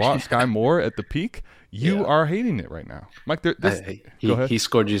if you bought Sky Moore at the peak, you are hating it right now. Mike, go ahead. He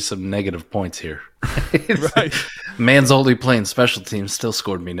scored you some negative points here. Right. Man's only playing special teams still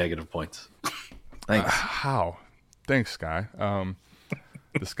scored me negative points. Thanks. How? Thanks, Sky.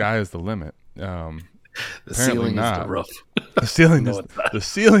 The sky is the limit. The ceiling is the roof. The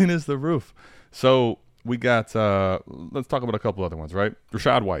ceiling is the roof. So we got, let's talk about a couple other ones, right?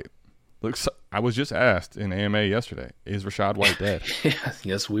 Rachaad White. Look, I was just asked in AMA yesterday, is Rachaad White dead?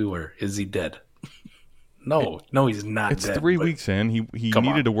 Yes, we were. Is he dead? No, he's not it's dead. It's 3 weeks in. He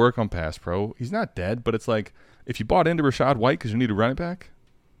needed to work on pass pro. He's not dead, but it's like, if you bought into Rachaad White because you need a running back,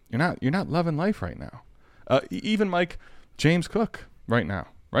 you're not loving life right now. Even Mike, James Cook right now,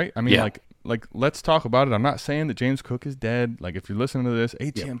 right? I mean, like let's talk about it. I'm not saying that James Cook is dead. Like, if you're listening to this,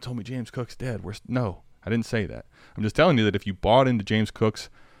 ATM told me James Cook's dead. No, I didn't say that. I'm just telling you that if you bought into James Cook's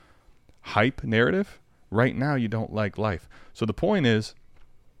hype narrative, right now you don't like life. So the point is,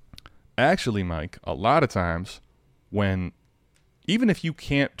 actually, Mike, a lot of times even if you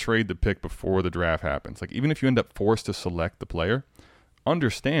can't trade the pick before the draft happens, like even if you end up forced to select the player,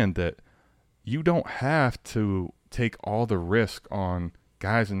 understand that you don't have to take all the risk on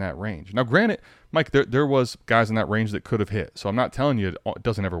guys in that range. Now, granted, Mike, there was guys in that range that could have hit. So I'm not telling you it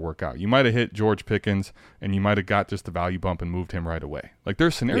doesn't ever work out. You might have hit George Pickens, and you might have got just the value bump and moved him right away. Like,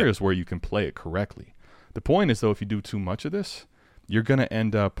 there's scenarios where you can play it correctly. The point is, though, if you do too much of this, you're going to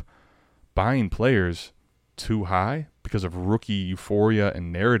end up buying players too high because of rookie euphoria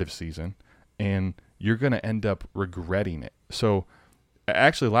and narrative season, and you're going to end up regretting it. So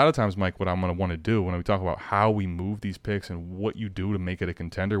actually, a lot of times, Mike, what I'm going to want to do when we talk about how we move these picks and what you do to make it a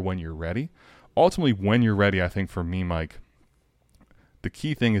contender when you're ready, ultimately when you're ready, I think for me, Mike, the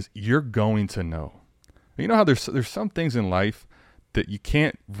key thing is you're going to know. You know how there's some things in life that you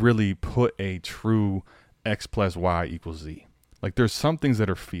can't really put a true X plus Y equals Z. Like, there's some things that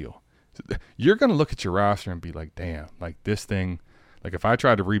are feel. You're going to look at your roster and be like, damn, like this thing, like if I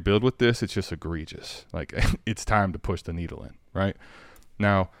try to rebuild with this, it's just egregious. Like, it's time to push the needle in, right?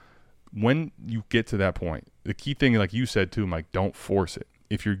 Now, when you get to that point, the key thing, like you said too, Mike, don't force it.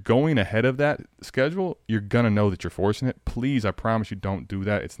 If you're going ahead of that schedule, you're going to know that you're forcing it. Please, I promise you, don't do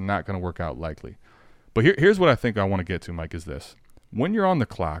that. It's not going to work out likely. But here's what I think I want to get to, Mike, is this. When you're on the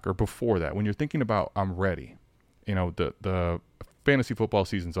clock or before that, when you're thinking about, I'm ready, the fantasy football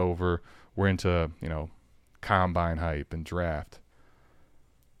season's over, we're into, combine hype and draft.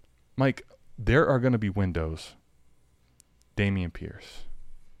 Mike, there are going to be windows. Dameon Pierce.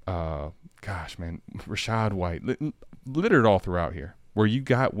 Rachaad White. Littered all throughout here, where you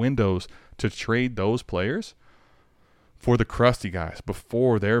got windows to trade those players for the crusty guys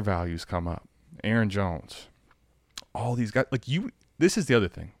before their values come up. Aaron Jones. All these guys. This is the other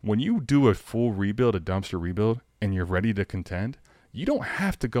thing. When you do a full rebuild, a dumpster rebuild, and you're ready to contend, you don't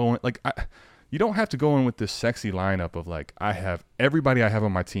have to go in you don't have to go in with this sexy lineup of everybody I have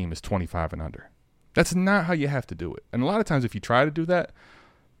on my team is 25 and under. That's not how you have to do it. And a lot of times if you try to do that,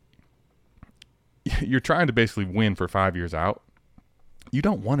 you're trying to basically win for 5 years out. You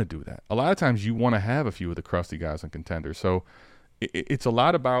don't want to do that. A lot of times you want to have a few of the crusty guys and contenders. So it's a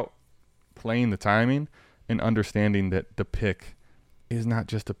lot about playing the timing and understanding that the pick is not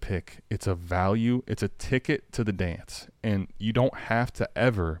just a pick. It's a value. It's a ticket to the dance. And you don't have to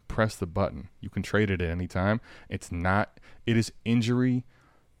ever press the button. You can trade it at any time. It is injury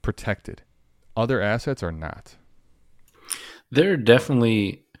protected. Other assets are not. There are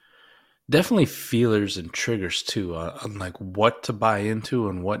definitely definitely feelers and triggers too on like what to buy into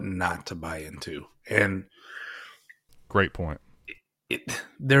and what not to buy into. And great point.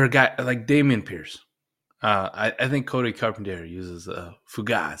 There are guys like Dameon Pierce. I think Cody Carpentier uses a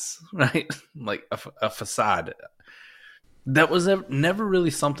fugaz, right? Like a facade. That was never really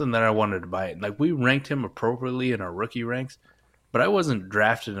something that I wanted to buy. Like, we ranked him appropriately in our rookie ranks, but I wasn't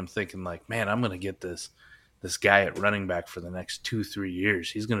drafting him thinking like, man, I'm going to get this guy at running back for the next 2-3 years.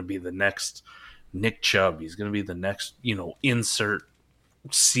 He's going to be the next Nick Chubb. He's going to be the next, insert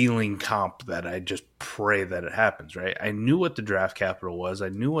ceiling comp that I just pray that it happens, right? I knew what the draft capital was. I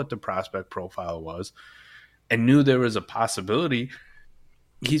knew what the prospect profile was. I knew there was a possibility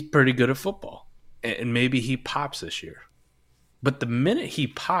he's pretty good at football, and maybe he pops this year. But the minute he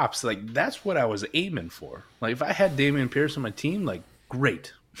pops, like, that's what I was aiming for. Like, if I had Dameon Pierce on my team, like,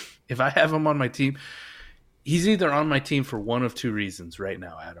 great. If I have him on my team, he's either on my team for one of two reasons right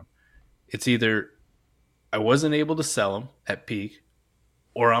now, Adam. It's either I wasn't able to sell him at peak,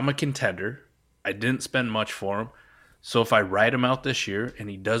 or I'm a contender. I didn't spend much for him. So if I ride him out this year and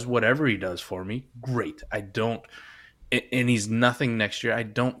he does whatever he does for me, great. And he's nothing next year, I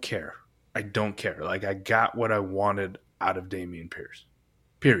don't care. Like, I got what I wanted out of Dameon Pierce.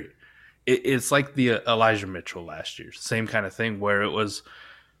 Period. It's like the Elijah Mitchell last year. Same kind of thing where it was,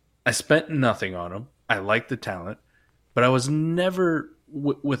 I spent nothing on him. I liked the talent, but I was never,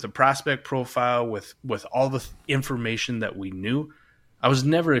 with the prospect profile, with all the information that we knew, I was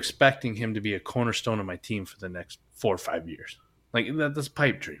never expecting him to be a cornerstone of my team for the next 4 or 5 years. Like, that's a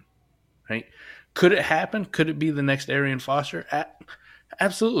pipe dream, right? Could it happen? Could it be the next Arian Foster?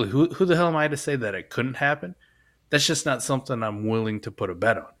 Absolutely. Who the hell am I to say that it couldn't happen? That's just not something I'm willing to put a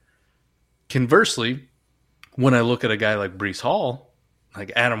bet on. Conversely, when I look at a guy like Breece Hall,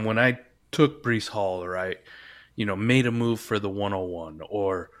 like, Adam, when I took Breece Hall, or I, made a move for the 101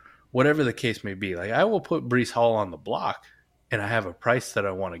 or whatever the case may be, like, I will put Breece Hall on the block and I have a price that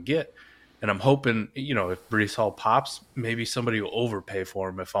I want to get. And I'm hoping, if Breece Hall pops, maybe somebody will overpay for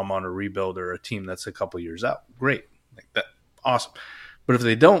him if I'm on a rebuild or a team that's a couple years out. Great. Like, that, awesome. But if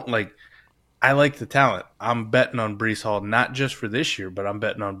they don't, like, I like the talent. I'm betting on Breece Hall, not just for this year, but I'm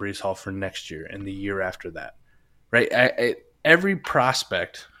betting on Breece Hall for next year and the year after that, right? Every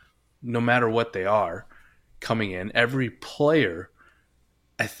prospect, no matter what they are, coming in, every player,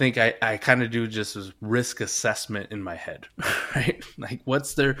 I think I kind of do just as risk assessment in my head, right? Like,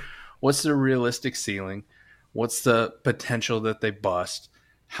 what's their realistic ceiling? What's the potential that they bust?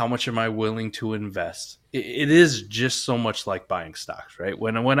 How much am I willing to invest? It is just so much like buying stocks, right?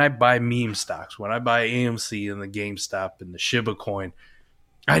 When I buy meme stocks, when I buy AMC and the GameStop and the Shiba coin,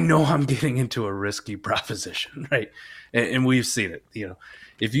 I know I'm getting into a risky proposition, right? And we've seen it.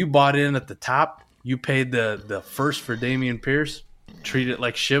 If you bought in at the top, you paid the first for Dameon Pierce, treat it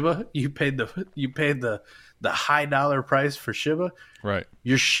like Shiba. You paid the high dollar price for Shiba. Right.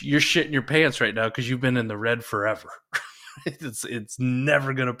 You're shitting your pants right now because you've been in the red forever. It's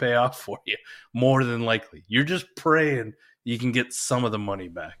never going to pay off for you, more than likely. You're just praying you can get some of the money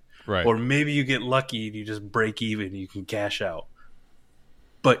back. Right. Or maybe you get lucky and you just break even and you can cash out.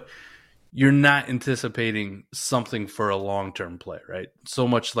 But you're not anticipating something for a long-term play, right? So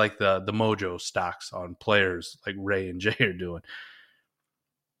much like the mojo stocks on players like Ray and Jay are doing.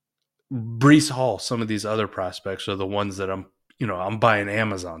 Breece Hall, some of these other prospects are the ones that I'm buying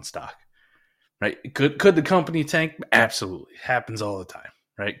Amazon stock. Right? Could the company tank? Absolutely. Happens all the time,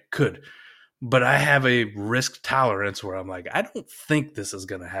 right? Could. But I have a risk tolerance where I'm like, I don't think this is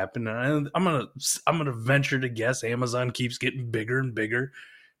going to happen. And I'm going to venture to guess Amazon keeps getting bigger and bigger,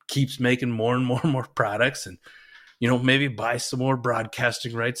 keeps making more and more and more products, and maybe buy some more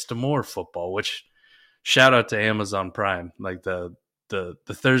broadcasting rights to more football, which, shout out to Amazon Prime. Like, the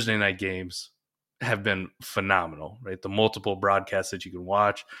Thursday night games have been phenomenal, right? The multiple broadcasts that you can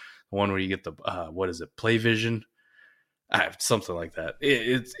watch. One where you get the PlayVision, something like that.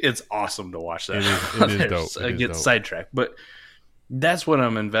 It's awesome to watch that. It is dope. I get sidetracked, but that's what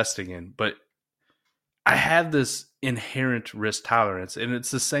I'm investing in. But I have this inherent risk tolerance, and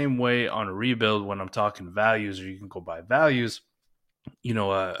it's the same way on a rebuild when I'm talking values, or you can go buy values.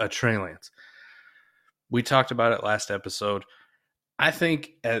 A Trey Lance. We talked about it last episode. I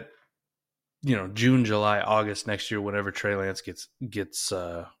think at June, July, August next year, whenever Trey Lance gets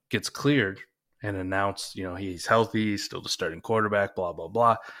cleared and announced, he's healthy, he's still the starting quarterback, blah, blah,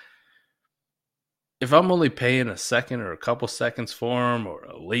 blah. If I'm only paying a second or a couple seconds for him, or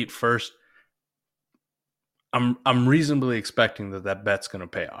a late first, I'm reasonably expecting that bet's going to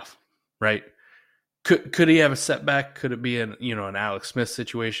pay off, right? Could he have a setback? Could it be an Alex Smith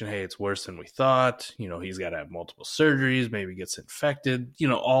situation? Hey, it's worse than we thought. He's got to have multiple surgeries. Maybe gets infected.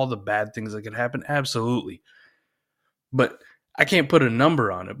 All the bad things that could happen. Absolutely. But I can't put a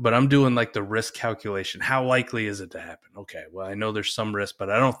number on it. But I'm doing like the risk calculation. How likely is it to happen? Okay, well, I know there's some risk, but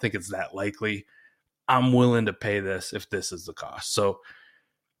I don't think it's that likely. I'm willing to pay this if this is the cost. So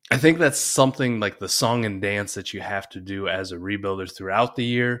I think that's something like the song and dance that you have to do as a rebuilder throughout the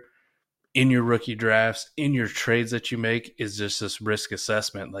year. In your rookie drafts, in your trades that you make, is just this risk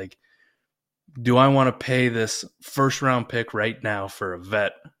assessment. Like, do I want to pay this first round pick right now for a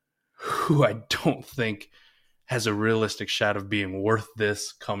vet who I don't think has a realistic shot of being worth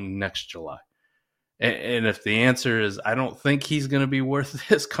this come next July? And if the answer is, I don't think he's going to be worth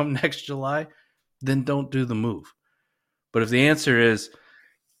this come next July, then don't do the move. But if the answer is,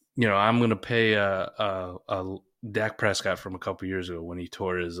 I'm going to pay a Dak Prescott from a couple years ago when he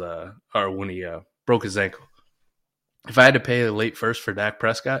tore his when he broke his ankle. If I had to pay a late first for Dak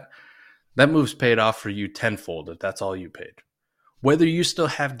Prescott, that move's paid off for you tenfold if that's all you paid. Whether you still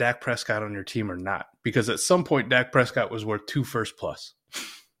have Dak Prescott on your team or not, because at some point Dak Prescott was worth 2 first plus.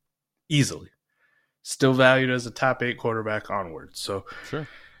 Easily. Still valued as a top 8 quarterback onwards. So sure.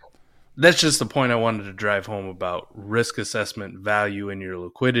 That's just the point I wanted to drive home about risk assessment, value in your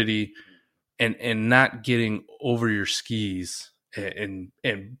liquidity, and not getting over your skis and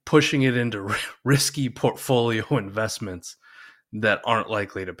pushing it into risky portfolio investments that aren't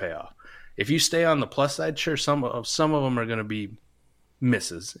likely to pay off. If you stay on the plus side, sure, some of them are going to be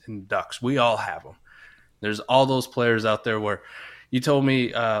misses and ducks. We all have them. There's all those players out there where you told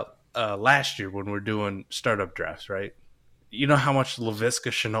me last year when we're doing startup drafts, right? You know how much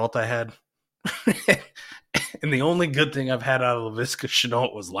Laviska Shenault I had? And the only good thing I've had out of Laviska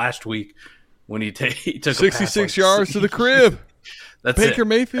Shenault was last week when he took 66 yards to the crib. That's Baker it.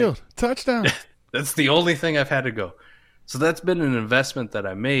 Mayfield, touchdown. That's the only thing I've had to go. So that's been an investment that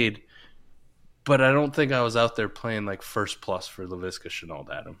I made, but I don't think I was out there playing like first plus for Laviska Shenault,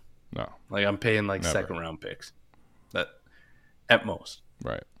 Adam. No. Like I'm paying like Never. second round picks. That at most.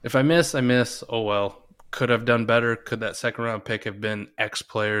 Right. If I miss, I miss. Oh well. Could have done better. Could that second round pick have been X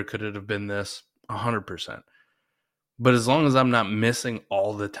player? Could it have been this? 100%. But as long as I'm not missing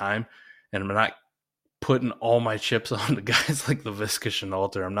all the time and I'm not putting all my chips onto guys like Laviska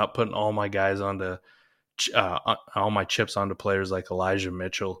Shenault, or I'm not putting all my guys onto all my chips onto players like Elijah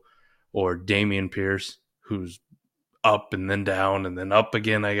Mitchell or Dameon Pierce, who's up and then down and then up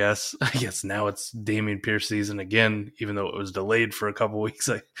again, I guess. I guess now it's Dameon Pierce season again, even though it was delayed for a couple weeks.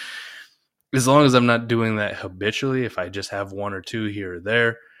 As long as I'm not doing that habitually, if I just have 1 or 2 here or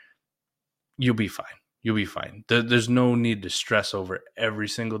there, you'll be fine. You'll be fine. There's no need to stress over every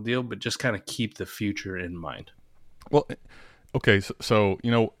single deal, but just kind of keep the future in mind. Well, okay, so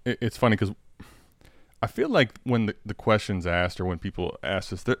it's funny because I feel like when the question's asked or when people ask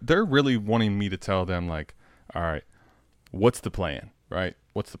this, they're really wanting me to tell them, like, all right, what's the plan, right?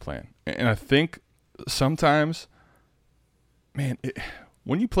 What's the plan? And I think sometimes, man,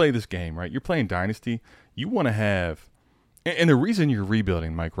 when you play this game, right, you're playing Dynasty, you want to have – and the reason you're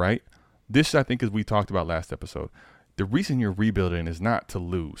rebuilding, Mike, right, this I think as we talked about last episode, the reason you're rebuilding is not to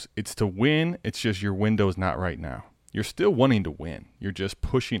lose. It's to win. It's just your window's not right now. You're still wanting to win. You're just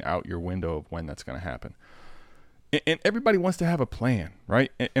pushing out your window of when that's going to happen. And everybody wants to have a plan,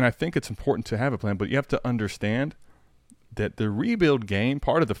 right? And I think it's important to have a plan, but you have to understand that the rebuild game,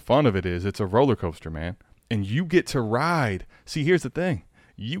 part of the fun of it is it's a roller coaster, man. And you get to ride. See, here's the thing.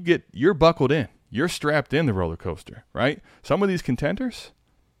 You're buckled in. You're strapped in the roller coaster, right? Some of these contenders,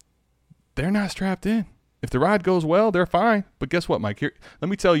 they're not strapped in. If the ride goes well, they're fine. But guess what, Mike? Here, let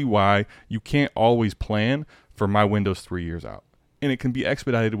me tell you why you can't always plan for my window's 3 years out. And it can be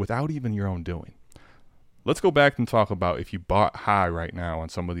expedited without even your own doing. Let's go back and talk about if you bought high right now on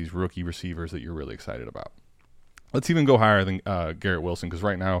some of these rookie receivers that you're really excited about. Let's even go higher than Garrett Wilson, because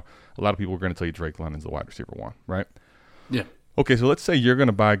right now a lot of people are going to tell you Drake London's the wide receiver 1, right? Yeah. Okay, so let's say you're going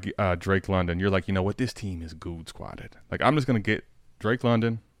to buy Drake London. You're like, you know what? This team is good squatted. Like, I'm just going to get Drake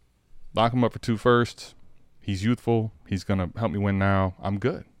London, lock him up for 2 firsts. He's youthful. He's going to help me win now. I'm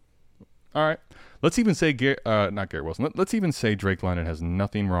good. All right. Let's even say not Garrett Wilson. Let's even say Drake London has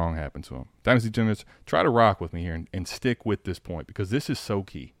nothing wrong happen to him. Dynasty Generals, try to rock with me here and stick with this point, because this is so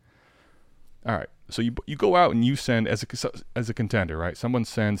key. All right. So you go out and you send as a contender, right? Someone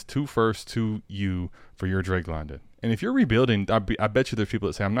sends 2 firsts to you for your Drake London. And if you're rebuilding, I bet you there's people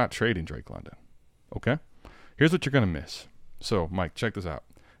that say, I'm not trading Drake London. Okay? Here's what you're going to miss. So, Mike, check this out.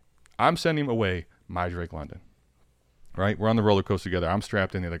 I'm sending away my Drake London. Right? We're on the roller coaster together. I'm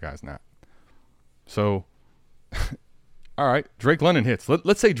strapped in, the other guy's not. So, all all right, Drake London hits.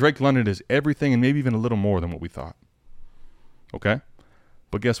 Let's say Drake London is everything and maybe even a little more than what we thought. Okay?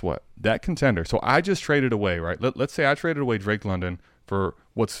 But guess what? That contender. So I just traded away, right? Let's say I traded away Drake London for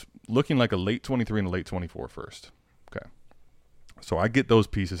what's looking like a late 23 and a late 24 first. Okay. So I get those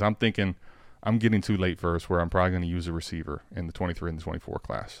pieces. I'm thinking I'm getting too late first where I'm probably going to use a receiver in the 23 and the 24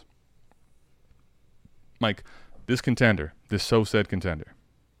 class. Mike, this contender, this so-said contender,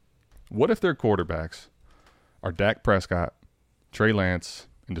 what if their quarterbacks are Dak Prescott, Trey Lance,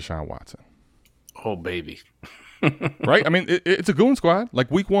 and Deshaun Watson? Oh, baby. Right? I mean, it's a goon squad. Like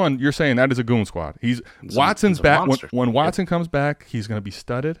week 1, you're saying that is a goon squad. Watson's back. When Watson comes back, he's going to be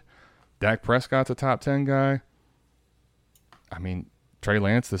studded. Dak Prescott's a top 10 guy. I mean, Trey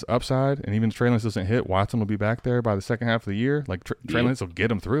Lance, this upside, and even if Trey Lance doesn't hit, Watson will be back there by the second half of the year. Like Trey Lance will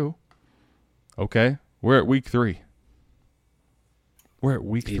get him through. Okay, we're at week 3. We're at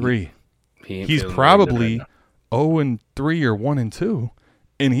week 3. He's probably 0-3 or 1-2,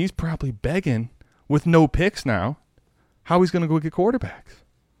 and he's probably begging with no picks now how he's going to go get quarterbacks.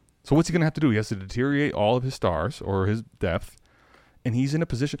 So what's he going to have to do? He has to deteriorate all of his stars or his depth, and he's in a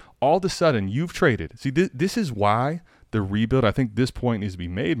position. All of a sudden, you've traded. See, this is why the rebuild, I think this point needs to be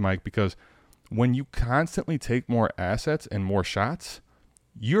made, Mike, because when you constantly take more assets and more shots,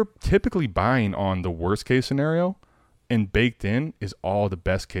 you're typically buying on the worst case scenario, and baked in is all the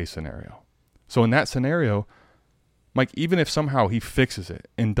best case scenario. So in that scenario, Mike, even if somehow he fixes it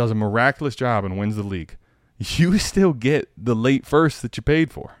and does a miraculous job and wins the league, you still get the late first that you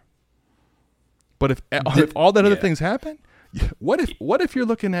paid for. But if all that other things happen, what if you're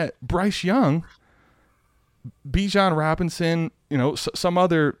looking at Bryce Young, Bijan Robinson, some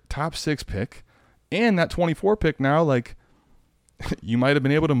other top 6 pick, and that 24 pick now, like, you might have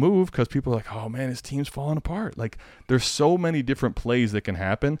been able to move because people are like, oh, man, his team's falling apart. Like, there's so many different plays that can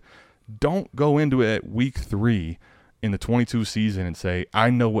happen. Don't go into it at week 3 in the 22 season and say, I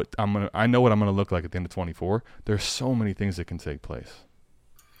know what I'm gonna look like at the end of 24. There's so many things that can take place.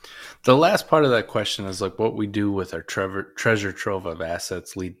 The last part of that question is like what we do with our treasure trove of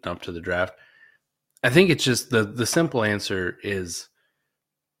assets leading up to the draft. I think it's just the simple answer is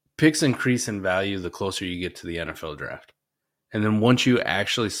picks increase in value the closer you get to the NFL draft. And then once you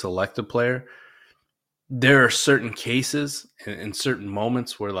actually select a player, there are certain cases and certain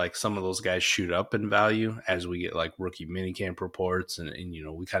moments where like some of those guys shoot up in value as we get like rookie minicamp reports and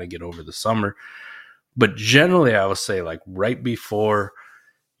we kind of get over the summer. But generally I would say like right before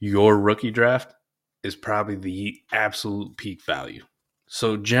your rookie draft is probably the absolute peak value.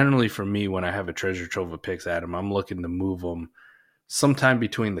 So generally for me, when I have a treasure trove of picks, Adam, I'm looking to move them sometime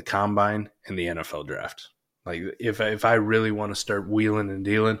between the combine and the NFL draft. Like if I really want to start wheeling and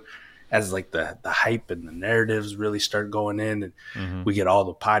dealing as like the hype and the narratives really start going in and we get all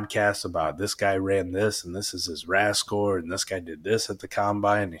the podcasts about this guy ran this and this is his RAS score and this guy did this at the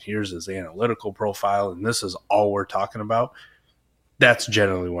combine and here's his analytical profile and this is all we're talking about. That's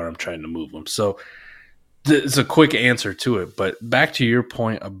generally where I'm trying to move them. So it's a quick answer to it, but back to your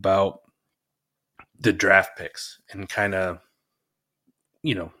point about the draft picks and kind of,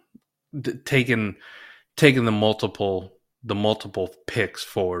 taking the multiple picks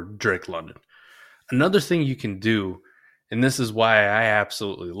for Drake London. Another thing you can do, and this is why I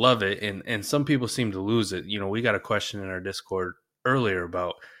absolutely love it, and some people seem to lose it. We got a question in our Discord earlier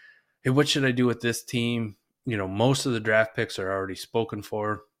about, hey, what should I do with this team? Most of the draft picks are already spoken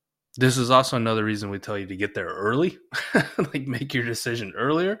for. This is also another reason we tell you to get there early, like make your decision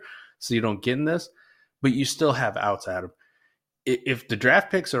earlier so you don't get in this, but you still have outs, Adam. If the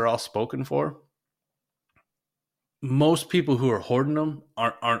draft picks are all spoken for, most people who are hoarding them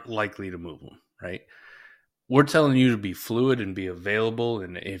aren't likely to move them, right? We're telling you to be fluid and be available.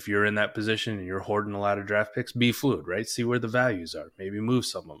 And if you're in that position and you're hoarding a lot of draft picks, be fluid, right? See where the values are. Maybe move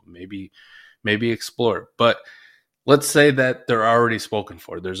some of them. Maybe explore it. But let's say that they're already spoken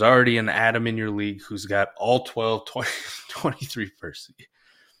for. There's already an Adam in your league who's got all 12, 20, 23 first.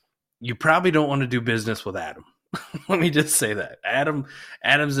 You probably don't want to do business with Adam. Let me just say that.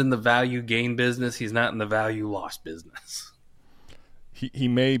 Adam's in the value gain business. He's not in the value loss business. He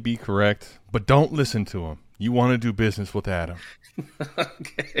may be correct, but don't listen to him. You want to do business with Adam.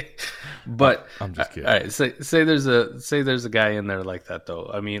 Okay. But I'm just kidding. All right, say there's a guy in there like that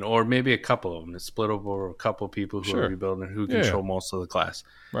though. I mean, or maybe a couple of them. It's split over a couple of people who are rebuilding who control most of the class.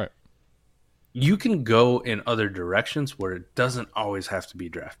 Right. You can go in other directions where it doesn't always have to be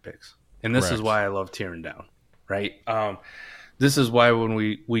draft picks. And this is why I love tearing down. Right. This is why when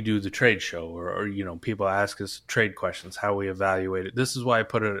we do the trade show or people ask us trade questions, how we evaluate it. This is why I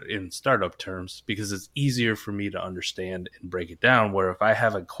put it in startup terms, because it's easier for me to understand and break it down. Where if I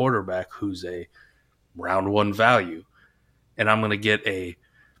have a quarterback who's a round one value, and I'm going to get a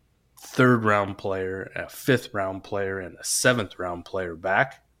 3rd-round player, a 5th-round player, and a 7th-round player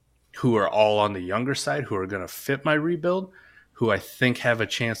back who are all on the younger side, who are going to fit my rebuild, who I think have a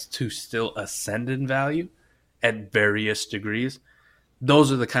chance to still ascend in value at various degrees.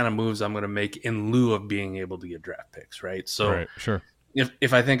 Those are the kind of moves I'm going to make in lieu of being able to get draft picks, right? So right, sure.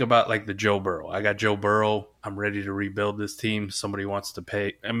 If I think about like the Joe Burrow, I got Joe Burrow. I'm ready to rebuild this team. Somebody wants to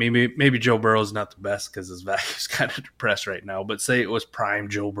pay. I mean, maybe Joe Burrow is not the best because his value is kind of depressed right now. But say it was prime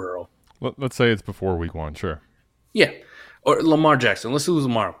Joe Burrow. Let's say it's before week 1, sure. Yeah, or Lamar Jackson. Let's lose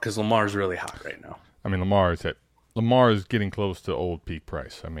Lamar because Lamar is really hot right now. I mean, Lamar is getting close to old peak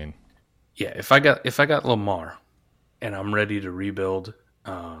price. I mean, yeah. If I got Lamar, and I'm ready to rebuild,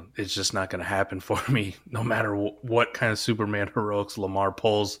 it's just not going to happen for me. No matter what kind of Superman heroics Lamar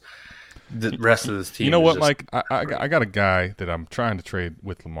pulls, the rest of this team. You know what, Mike? I got a guy that I'm trying to trade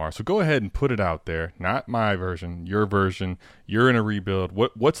with Lamar. So go ahead and put it out there. Not my version, your version. You're in a rebuild.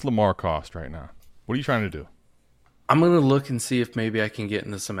 What's Lamar cost right now? What are you trying to do? I'm going to look and see if maybe I can get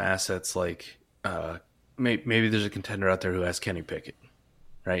into some assets like maybe there's a contender out there who has Kenny Pickett,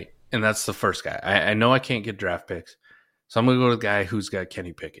 right? And that's the first guy. I know I can't get draft picks, so I'm going to go to the guy who's got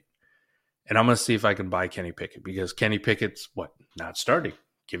Kenny Pickett. And I'm going to see if I can buy Kenny Pickett because Kenny Pickett's not starting,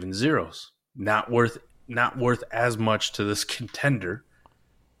 given zeros. Not worth as much to this contender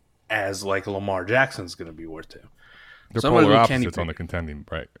as like Lamar Jackson's going to be worth to him. They're polar opposites on the contending,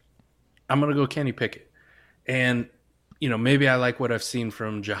 right? I'm going to go Kenny Pickett. And, maybe I like what I've seen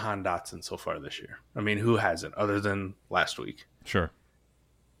from Jahan Dotson so far this year. I mean, who hasn't other than last week? Sure.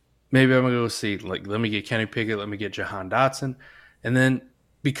 Maybe I'm going to go see, let me get Kenny Pickett, let me get Jahan Dotson. And then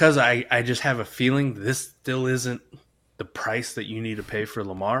because I just have a feeling this still isn't the price that you need to pay for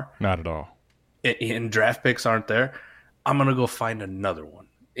Lamar. Not at all. And draft picks aren't there. I'm going to go find another one.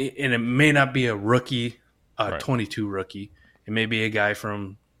 And it may not be a rookie, right. 22 rookie. It may be a guy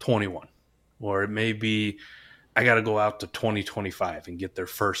from 21. Or it may be I got to go out to 2025 and get their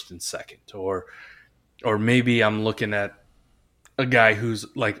 1st and 2nd. Or maybe I'm looking at a guy who's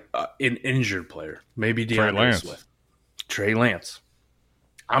like an injured player. Maybe DeAndre Swift. Trey Lance.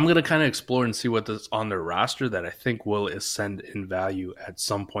 I'm going to kind of explore and see what's on their roster that I think will ascend in value at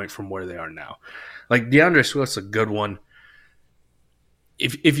some point from where they are now. Like DeAndre Swift's a good one.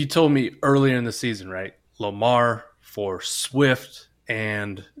 If you told me earlier in the season, right, Lamar for Swift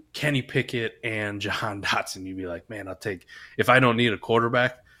and Kenny Pickett and Jahan Dotson, you'd be like, man, I'll take – if I don't need a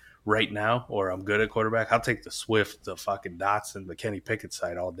quarterback right now or I'm good at quarterback, I'll take the Swift, the fucking Dotson, the Kenny Pickett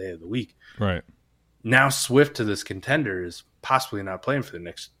side all day of the week. Right. Now Swift to this contender is possibly not playing for the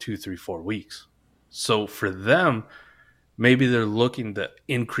next 2, 3, 4 weeks. So for them, maybe they're looking to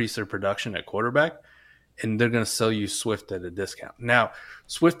increase their production at quarterback, and they're going to sell you Swift at a discount. Now,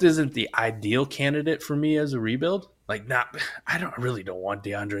 Swift isn't the ideal candidate for me as a rebuild. I really don't want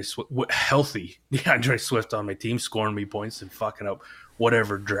healthy DeAndre Swift on my team scoring me points and fucking up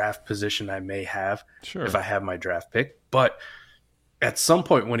whatever draft position I may have if I have my draft pick. But at some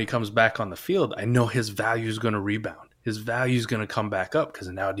point when he comes back on the field, I know his value is going to rebound. His value is going to come back up because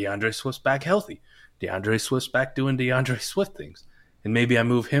now DeAndre Swift's back healthy. DeAndre Swift's back doing DeAndre Swift things. And maybe I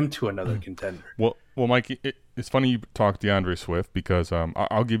move him to another contender. Well, Mike, it's funny you talk DeAndre Swift because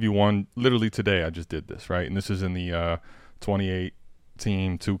I'll give you one. Literally today I just did this, right? And this is in the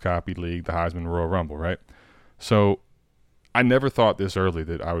 28-team, 2-copy league, the Heisman Royal Rumble, right? So I never thought this early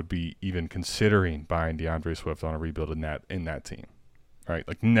that I would be even considering buying DeAndre Swift on a rebuild in that team, right?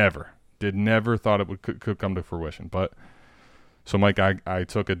 Like never thought it could come to fruition. But so, Mike, I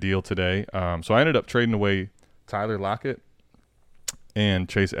took a deal today. So I ended up trading away Tyler Lockett and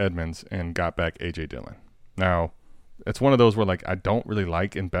Chase Edmonds and got back A.J. Dillon. Now, it's one of those where, like, I don't really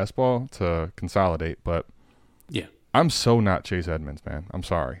like in best ball to consolidate, but yeah, I'm so not Chase Edmonds, man. I'm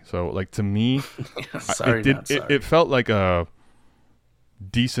sorry. So, like, to me, it felt like a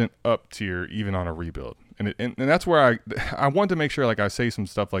decent up tier even on a rebuild. And that's where I want to make sure, like, I say some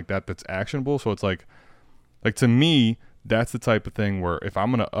stuff like that that's actionable. So it's like to me, that's the type of thing where if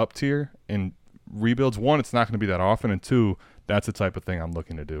I'm going to up tier in rebuilds, one, it's not going to be that often, and two, that's the type of thing I'm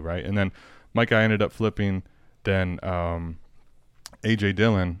looking to do, right? And then, Mike, I ended up flipping then A.J.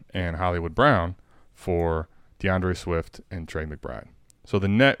 Dillon and Hollywood Brown for DeAndre Swift and Trey McBride. So the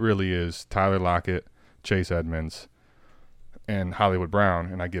net really is Tyler Lockett, Chase Edmonds, and Hollywood Brown,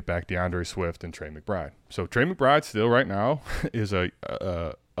 and I get back DeAndre Swift and Trey McBride. So Trey McBride still right now is a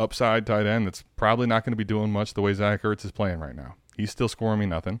upside tight end that's probably not going to be doing much the way Zach Ertz is playing right now. He's still scoring me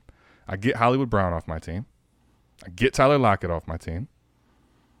nothing. I get Hollywood Brown off my team. I get Tyler Lockett off my team.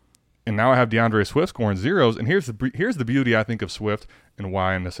 And now I have DeAndre Swift scoring zeros. And here's the beauty, I think, of Swift and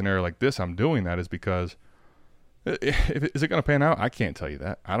why in a scenario like this I'm doing that is because Is it going to pan out? I can't tell you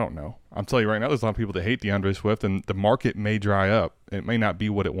that. I don't know. I'm telling you right now, there's a lot of people that hate DeAndre Swift, and the market may dry up. It may not be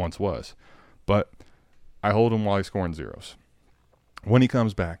what it once was. But I hold him while he's scoring zeros. When he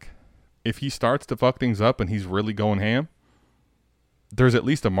comes back, if he starts to fuck things up and he's really going ham, there's at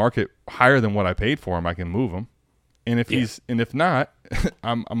least a market higher than what I paid for him. I can move him. And if not,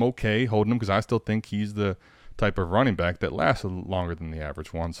 I'm okay holding him because I still think he's the type of running back that lasts longer than the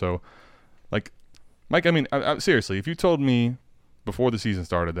average one. So, like, Mike, I mean, seriously, if you told me before the season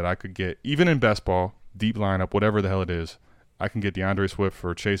started that I could get, even in best ball, deep lineup, whatever the hell it is, I can get DeAndre Swift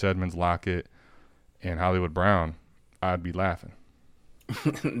for Chase Edmonds, Lockett, and Hollywood Brown, I'd be laughing.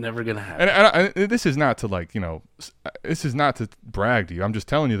 Never going to happen. And this is not to, like, this is not to brag to you. I'm just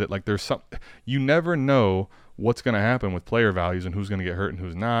telling you that, like, you never know what's going to happen with player values and who's going to get hurt and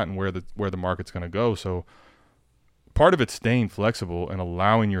who's not and where the market's going to go. So part of it's staying flexible and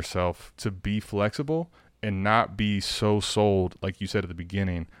allowing yourself to be flexible and not be so sold, like you said at the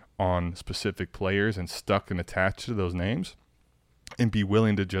beginning, on specific players and stuck and attached to those names, and be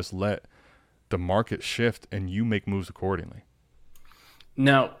willing to just let the market shift and you make moves accordingly.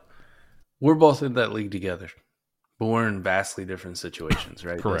 Now, we're both in that league together, but we're in vastly different situations,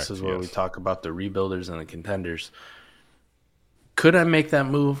 right? Correct, This is where we talk about the rebuilders and the contenders. Could I make that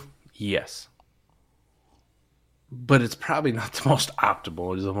move? Yes. But it's probably not the most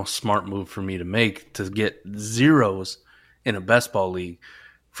optimal. It's the most smart move for me to make to get zeros in a best ball league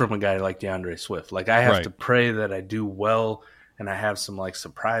from a guy like DeAndre Swift. Like, I have to pray that I do well and I have some, like,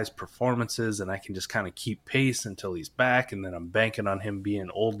 surprise performances and I can just kind of keep pace until he's back, and then I'm banking on him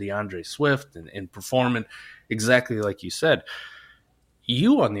being old DeAndre Swift and performing exactly like you said.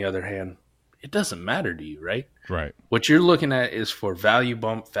 You, on the other hand, it doesn't matter to you, right? Right. What you're looking at is for value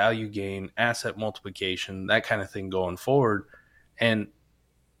bump, value gain, asset multiplication, that kind of thing going forward. And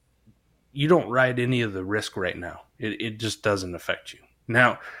you don't ride any of the risk right now. It just doesn't affect you.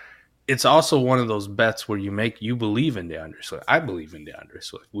 Now, it's also one of those bets where you believe in DeAndre Swift. I believe in DeAndre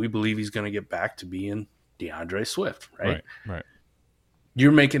Swift. We believe he's going to get back to being DeAndre Swift, right? Right.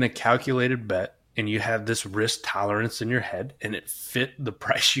 You're making a calculated bet, and you have this risk tolerance in your head, and it fit the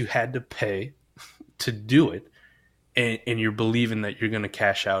price you had to pay to do it, and you're believing that you're going to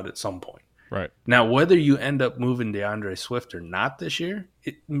cash out at some point. Right. Now, whether you end up moving DeAndre Swift or not this year,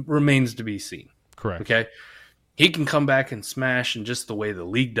 it remains to be seen. Correct. Okay? He can come back and smash, and just the way the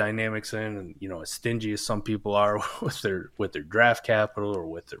league dynamics in, and, as stingy as some people are with their draft capital or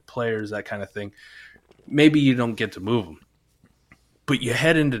with their players, that kind of thing, maybe you don't get to move them. But you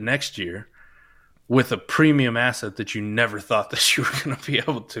head into next year with a premium asset that you never thought that you were going to be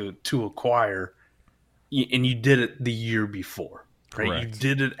able to acquire, and you did it the year before, right? Correct. You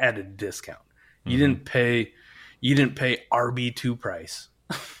did it at a discount. You didn't pay RB2 price,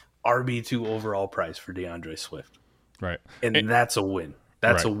 RB2 overall price for DeAndre Swift, right? And that's a win.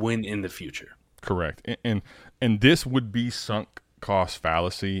 That's a win in the future. Correct. And this would be sunk cost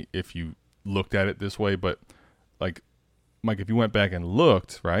fallacy if you looked at it this way. But, like, Mike, if you went back and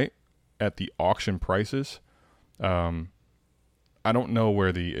looked, right, at the auction prices, I don't know where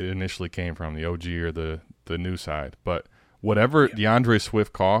it initially came from, the OG or the new side, but whatever DeAndre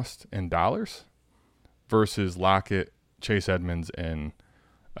Swift cost in dollars versus Lockett, Chase Edmonds, and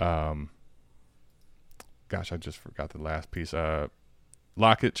I just forgot the last piece.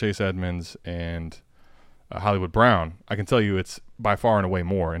 Lockett, Chase Edmonds, and Hollywood Brown, I can tell you it's by far and away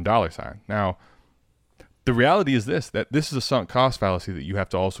more in dollar sign. Now, the reality is that this is a sunk cost fallacy that you have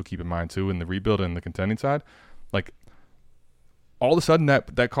to also keep in mind too in the rebuild and the contending side. Like, all of a sudden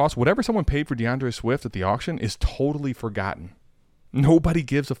that cost, whatever someone paid for DeAndre Swift at the auction, is totally forgotten. Nobody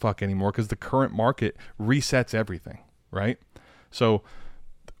gives a fuck anymore because the current market resets everything, right? So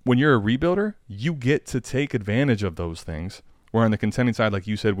when you're a rebuilder, you get to take advantage of those things. Where on the contending side, like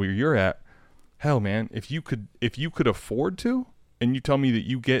you said, where you're at, hell, man, if you could afford to, and you tell me that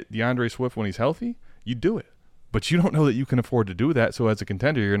you get DeAndre Swift when he's healthy, you do it. But you don't know that you can afford to do that, so as a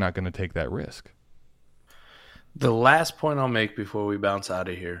contender, you're not going to take that risk. The last point I'll make before we bounce out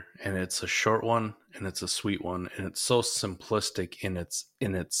of here, and it's a short one, and it's a sweet one, and it's so simplistic in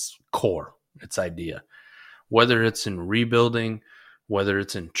its core, its idea. Whether it's in rebuilding, whether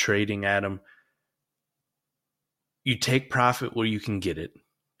it's in trading, Adam, you take profit where you can get it.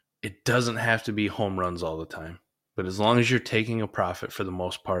 It doesn't have to be home runs all the time, but as long as you're taking a profit for the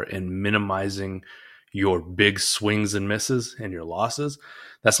most part and minimizing your big swings and misses and your losses.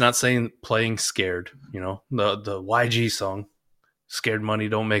 That's not saying playing scared, the YG song, scared money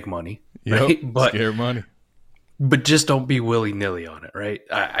don't make money. Right? Yep, but scared money. But just don't be willy-nilly on it, right?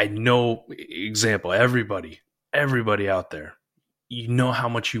 I know, example, everybody out there, you know how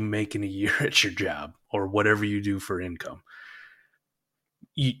much you make in a year at your job or whatever you do for income.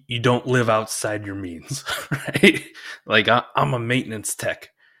 You don't live outside your means, right? Like I'm a maintenance tech.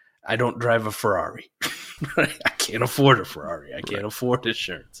 I don't drive a Ferrari. Right? I can't afford a Ferrari. I can't afford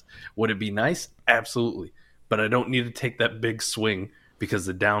insurance. Would it be nice? Absolutely. But I don't need to take that big swing because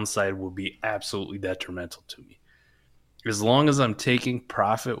the downside will be absolutely detrimental to me. As long as I'm taking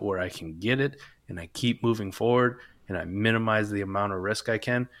profit where I can get it and I keep moving forward and I minimize the amount of risk I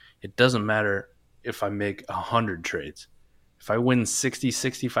can, it doesn't matter if I make 100 trades. If I win 60,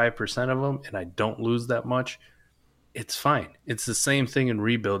 65% of them and I don't lose that much, it's fine. It's the same thing in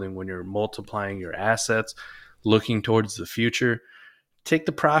rebuilding when you're multiplying your assets, looking towards the future. Take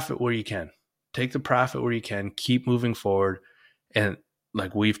the profit where you can. Take the profit where you can. Keep moving forward. And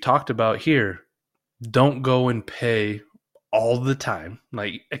like we've talked about here, don't go and pay all the time.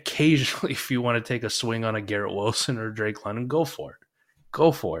 Like occasionally, if you want to take a swing on a Garrett Wilson or Drake London, go for it.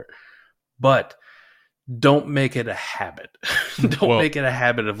 Go for it. But don't make it a habit. Don't make it a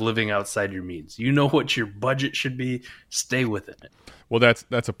habit of living outside your means. You know what your budget should be. Stay within it. Well,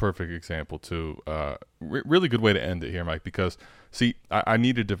 that's a perfect example too. Really good way to end it here, Mike. Because see, I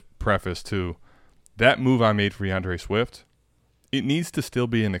needed to preface too that move I made for DeAndre Swift. It needs to still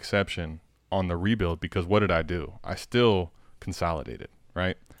be an exception on the rebuild because what did I do? I still consolidated,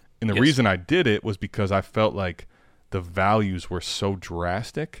 right? And the reason I did it was because I felt like the values were so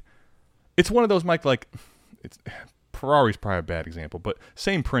drastic. It's one of those, Mike, like Ferrari's probably a bad example, but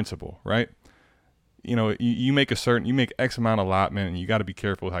same principle, right? You know, you make X amount allotment and you got to be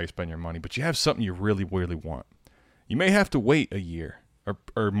careful with how you spend your money, but you have something you really, really want. You may have to wait a year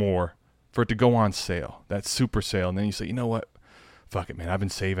or more for it to go on sale, that super sale. And then you say, you know what? Fuck it, man. I've been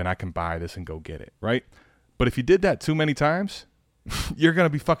saving. I can buy this and go get it, right? But if you did that too many times, you're going to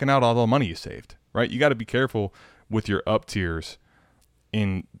be fucking out all the money you saved, right? You got to be careful with your up tiers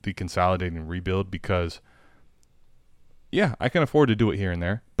in the consolidating rebuild because, yeah, I can afford to do it here and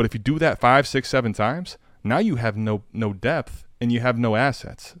there. But if you do that 5, 6, 7 times, now you have no depth and you have no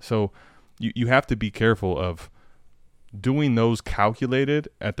assets. So you have to be careful of doing those calculated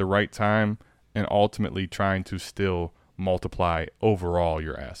at the right time and ultimately trying to still multiply overall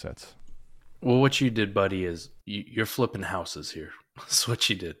your assets. Well, what you did, buddy, is you're flipping houses here. That's what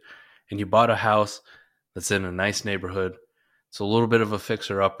you did. And you bought a house that's in a nice neighborhood. It's a little bit of a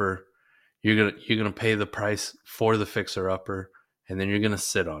fixer-upper. You're gonna pay the price for the fixer-upper, and then you're gonna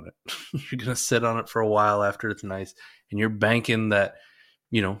sit on it. You're gonna sit on it for a while after it's nice, and you're banking that,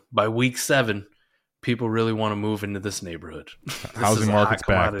 you know, by week 7, people really want to move into this neighborhood. Housing market's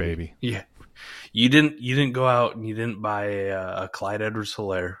back, baby. Yeah, you didn't go out and you didn't buy a Clyde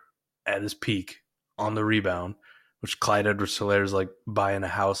Edwards-Helaire at his peak on the rebound, which Clyde Edwards-Helaire is like buying a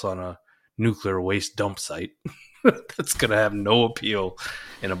house on a nuclear waste dump site. That's going to have no appeal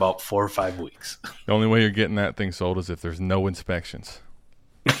in about 4 or 5 weeks. The only way you're getting that thing sold is if there's no inspections.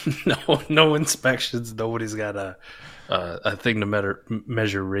 No inspections. Nobody's got a thing to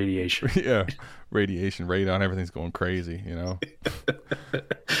measure radiation. Yeah, radiation, radon, everything's going crazy, you know.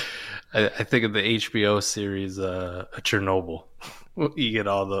 I think of the HBO series Chernobyl. You get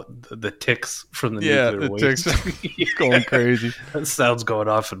all the ticks from the nuclear waste. Ticks going crazy. That sound's going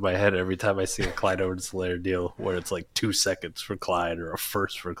off in my head every time I see a Clyde Edwards-Helaire deal where it's like 2 seconds for Clyde or a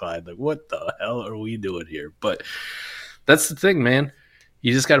first for Clyde. Like, what the hell are we doing here? But that's the thing, man.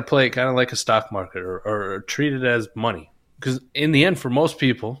 You just got to play it kind of like a stock market or treat it as money. Because in the end, for most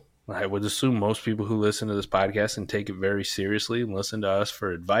people, I would assume most people who listen to this podcast and take it very seriously and listen to us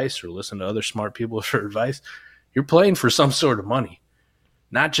for advice or listen to other smart people for advice, you're playing for some sort of money.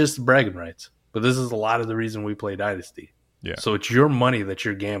 Not just the bragging rights, but this is a lot of the reason we play Dynasty. Yeah. So it's your money that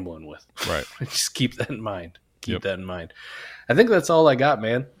you're gambling with. Right. Just keep that in mind. Keep that in mind. I think that's all I got,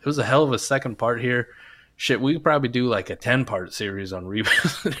 man. It was a hell of a second part here. Shit, we could probably do like a 10-part series on rebuild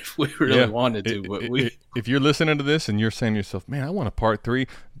if we really wanted to. But if you're listening to this and you're saying to yourself, man, I want a part 3,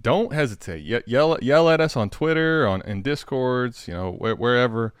 don't hesitate. Yell at us on Twitter, in Discords, you know,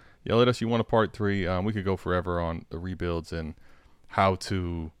 wherever. Yell at us. You want a part 3. We could go forever on the rebuilds and how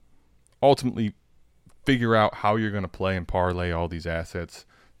to ultimately figure out how you're going to play and parlay all these assets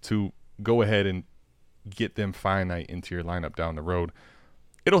to go ahead and get them finite into your lineup down the road.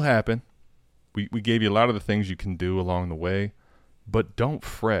 It'll happen. We gave you a lot of the things you can do along the way, but don't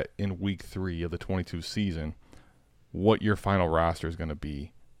fret in week 3 of the 22 season what your final roster is going to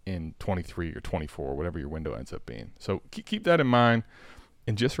be in 23 or 24, whatever your window ends up being. So keep that in mind,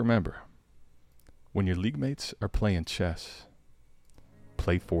 and just remember, when your league mates are playing chess,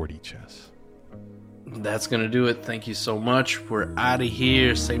 play 40 chess. That's going to do it. Thank you so much. We're out of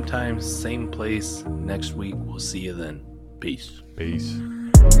here. Same time, same place next week. We'll see you then. Peace. Peace.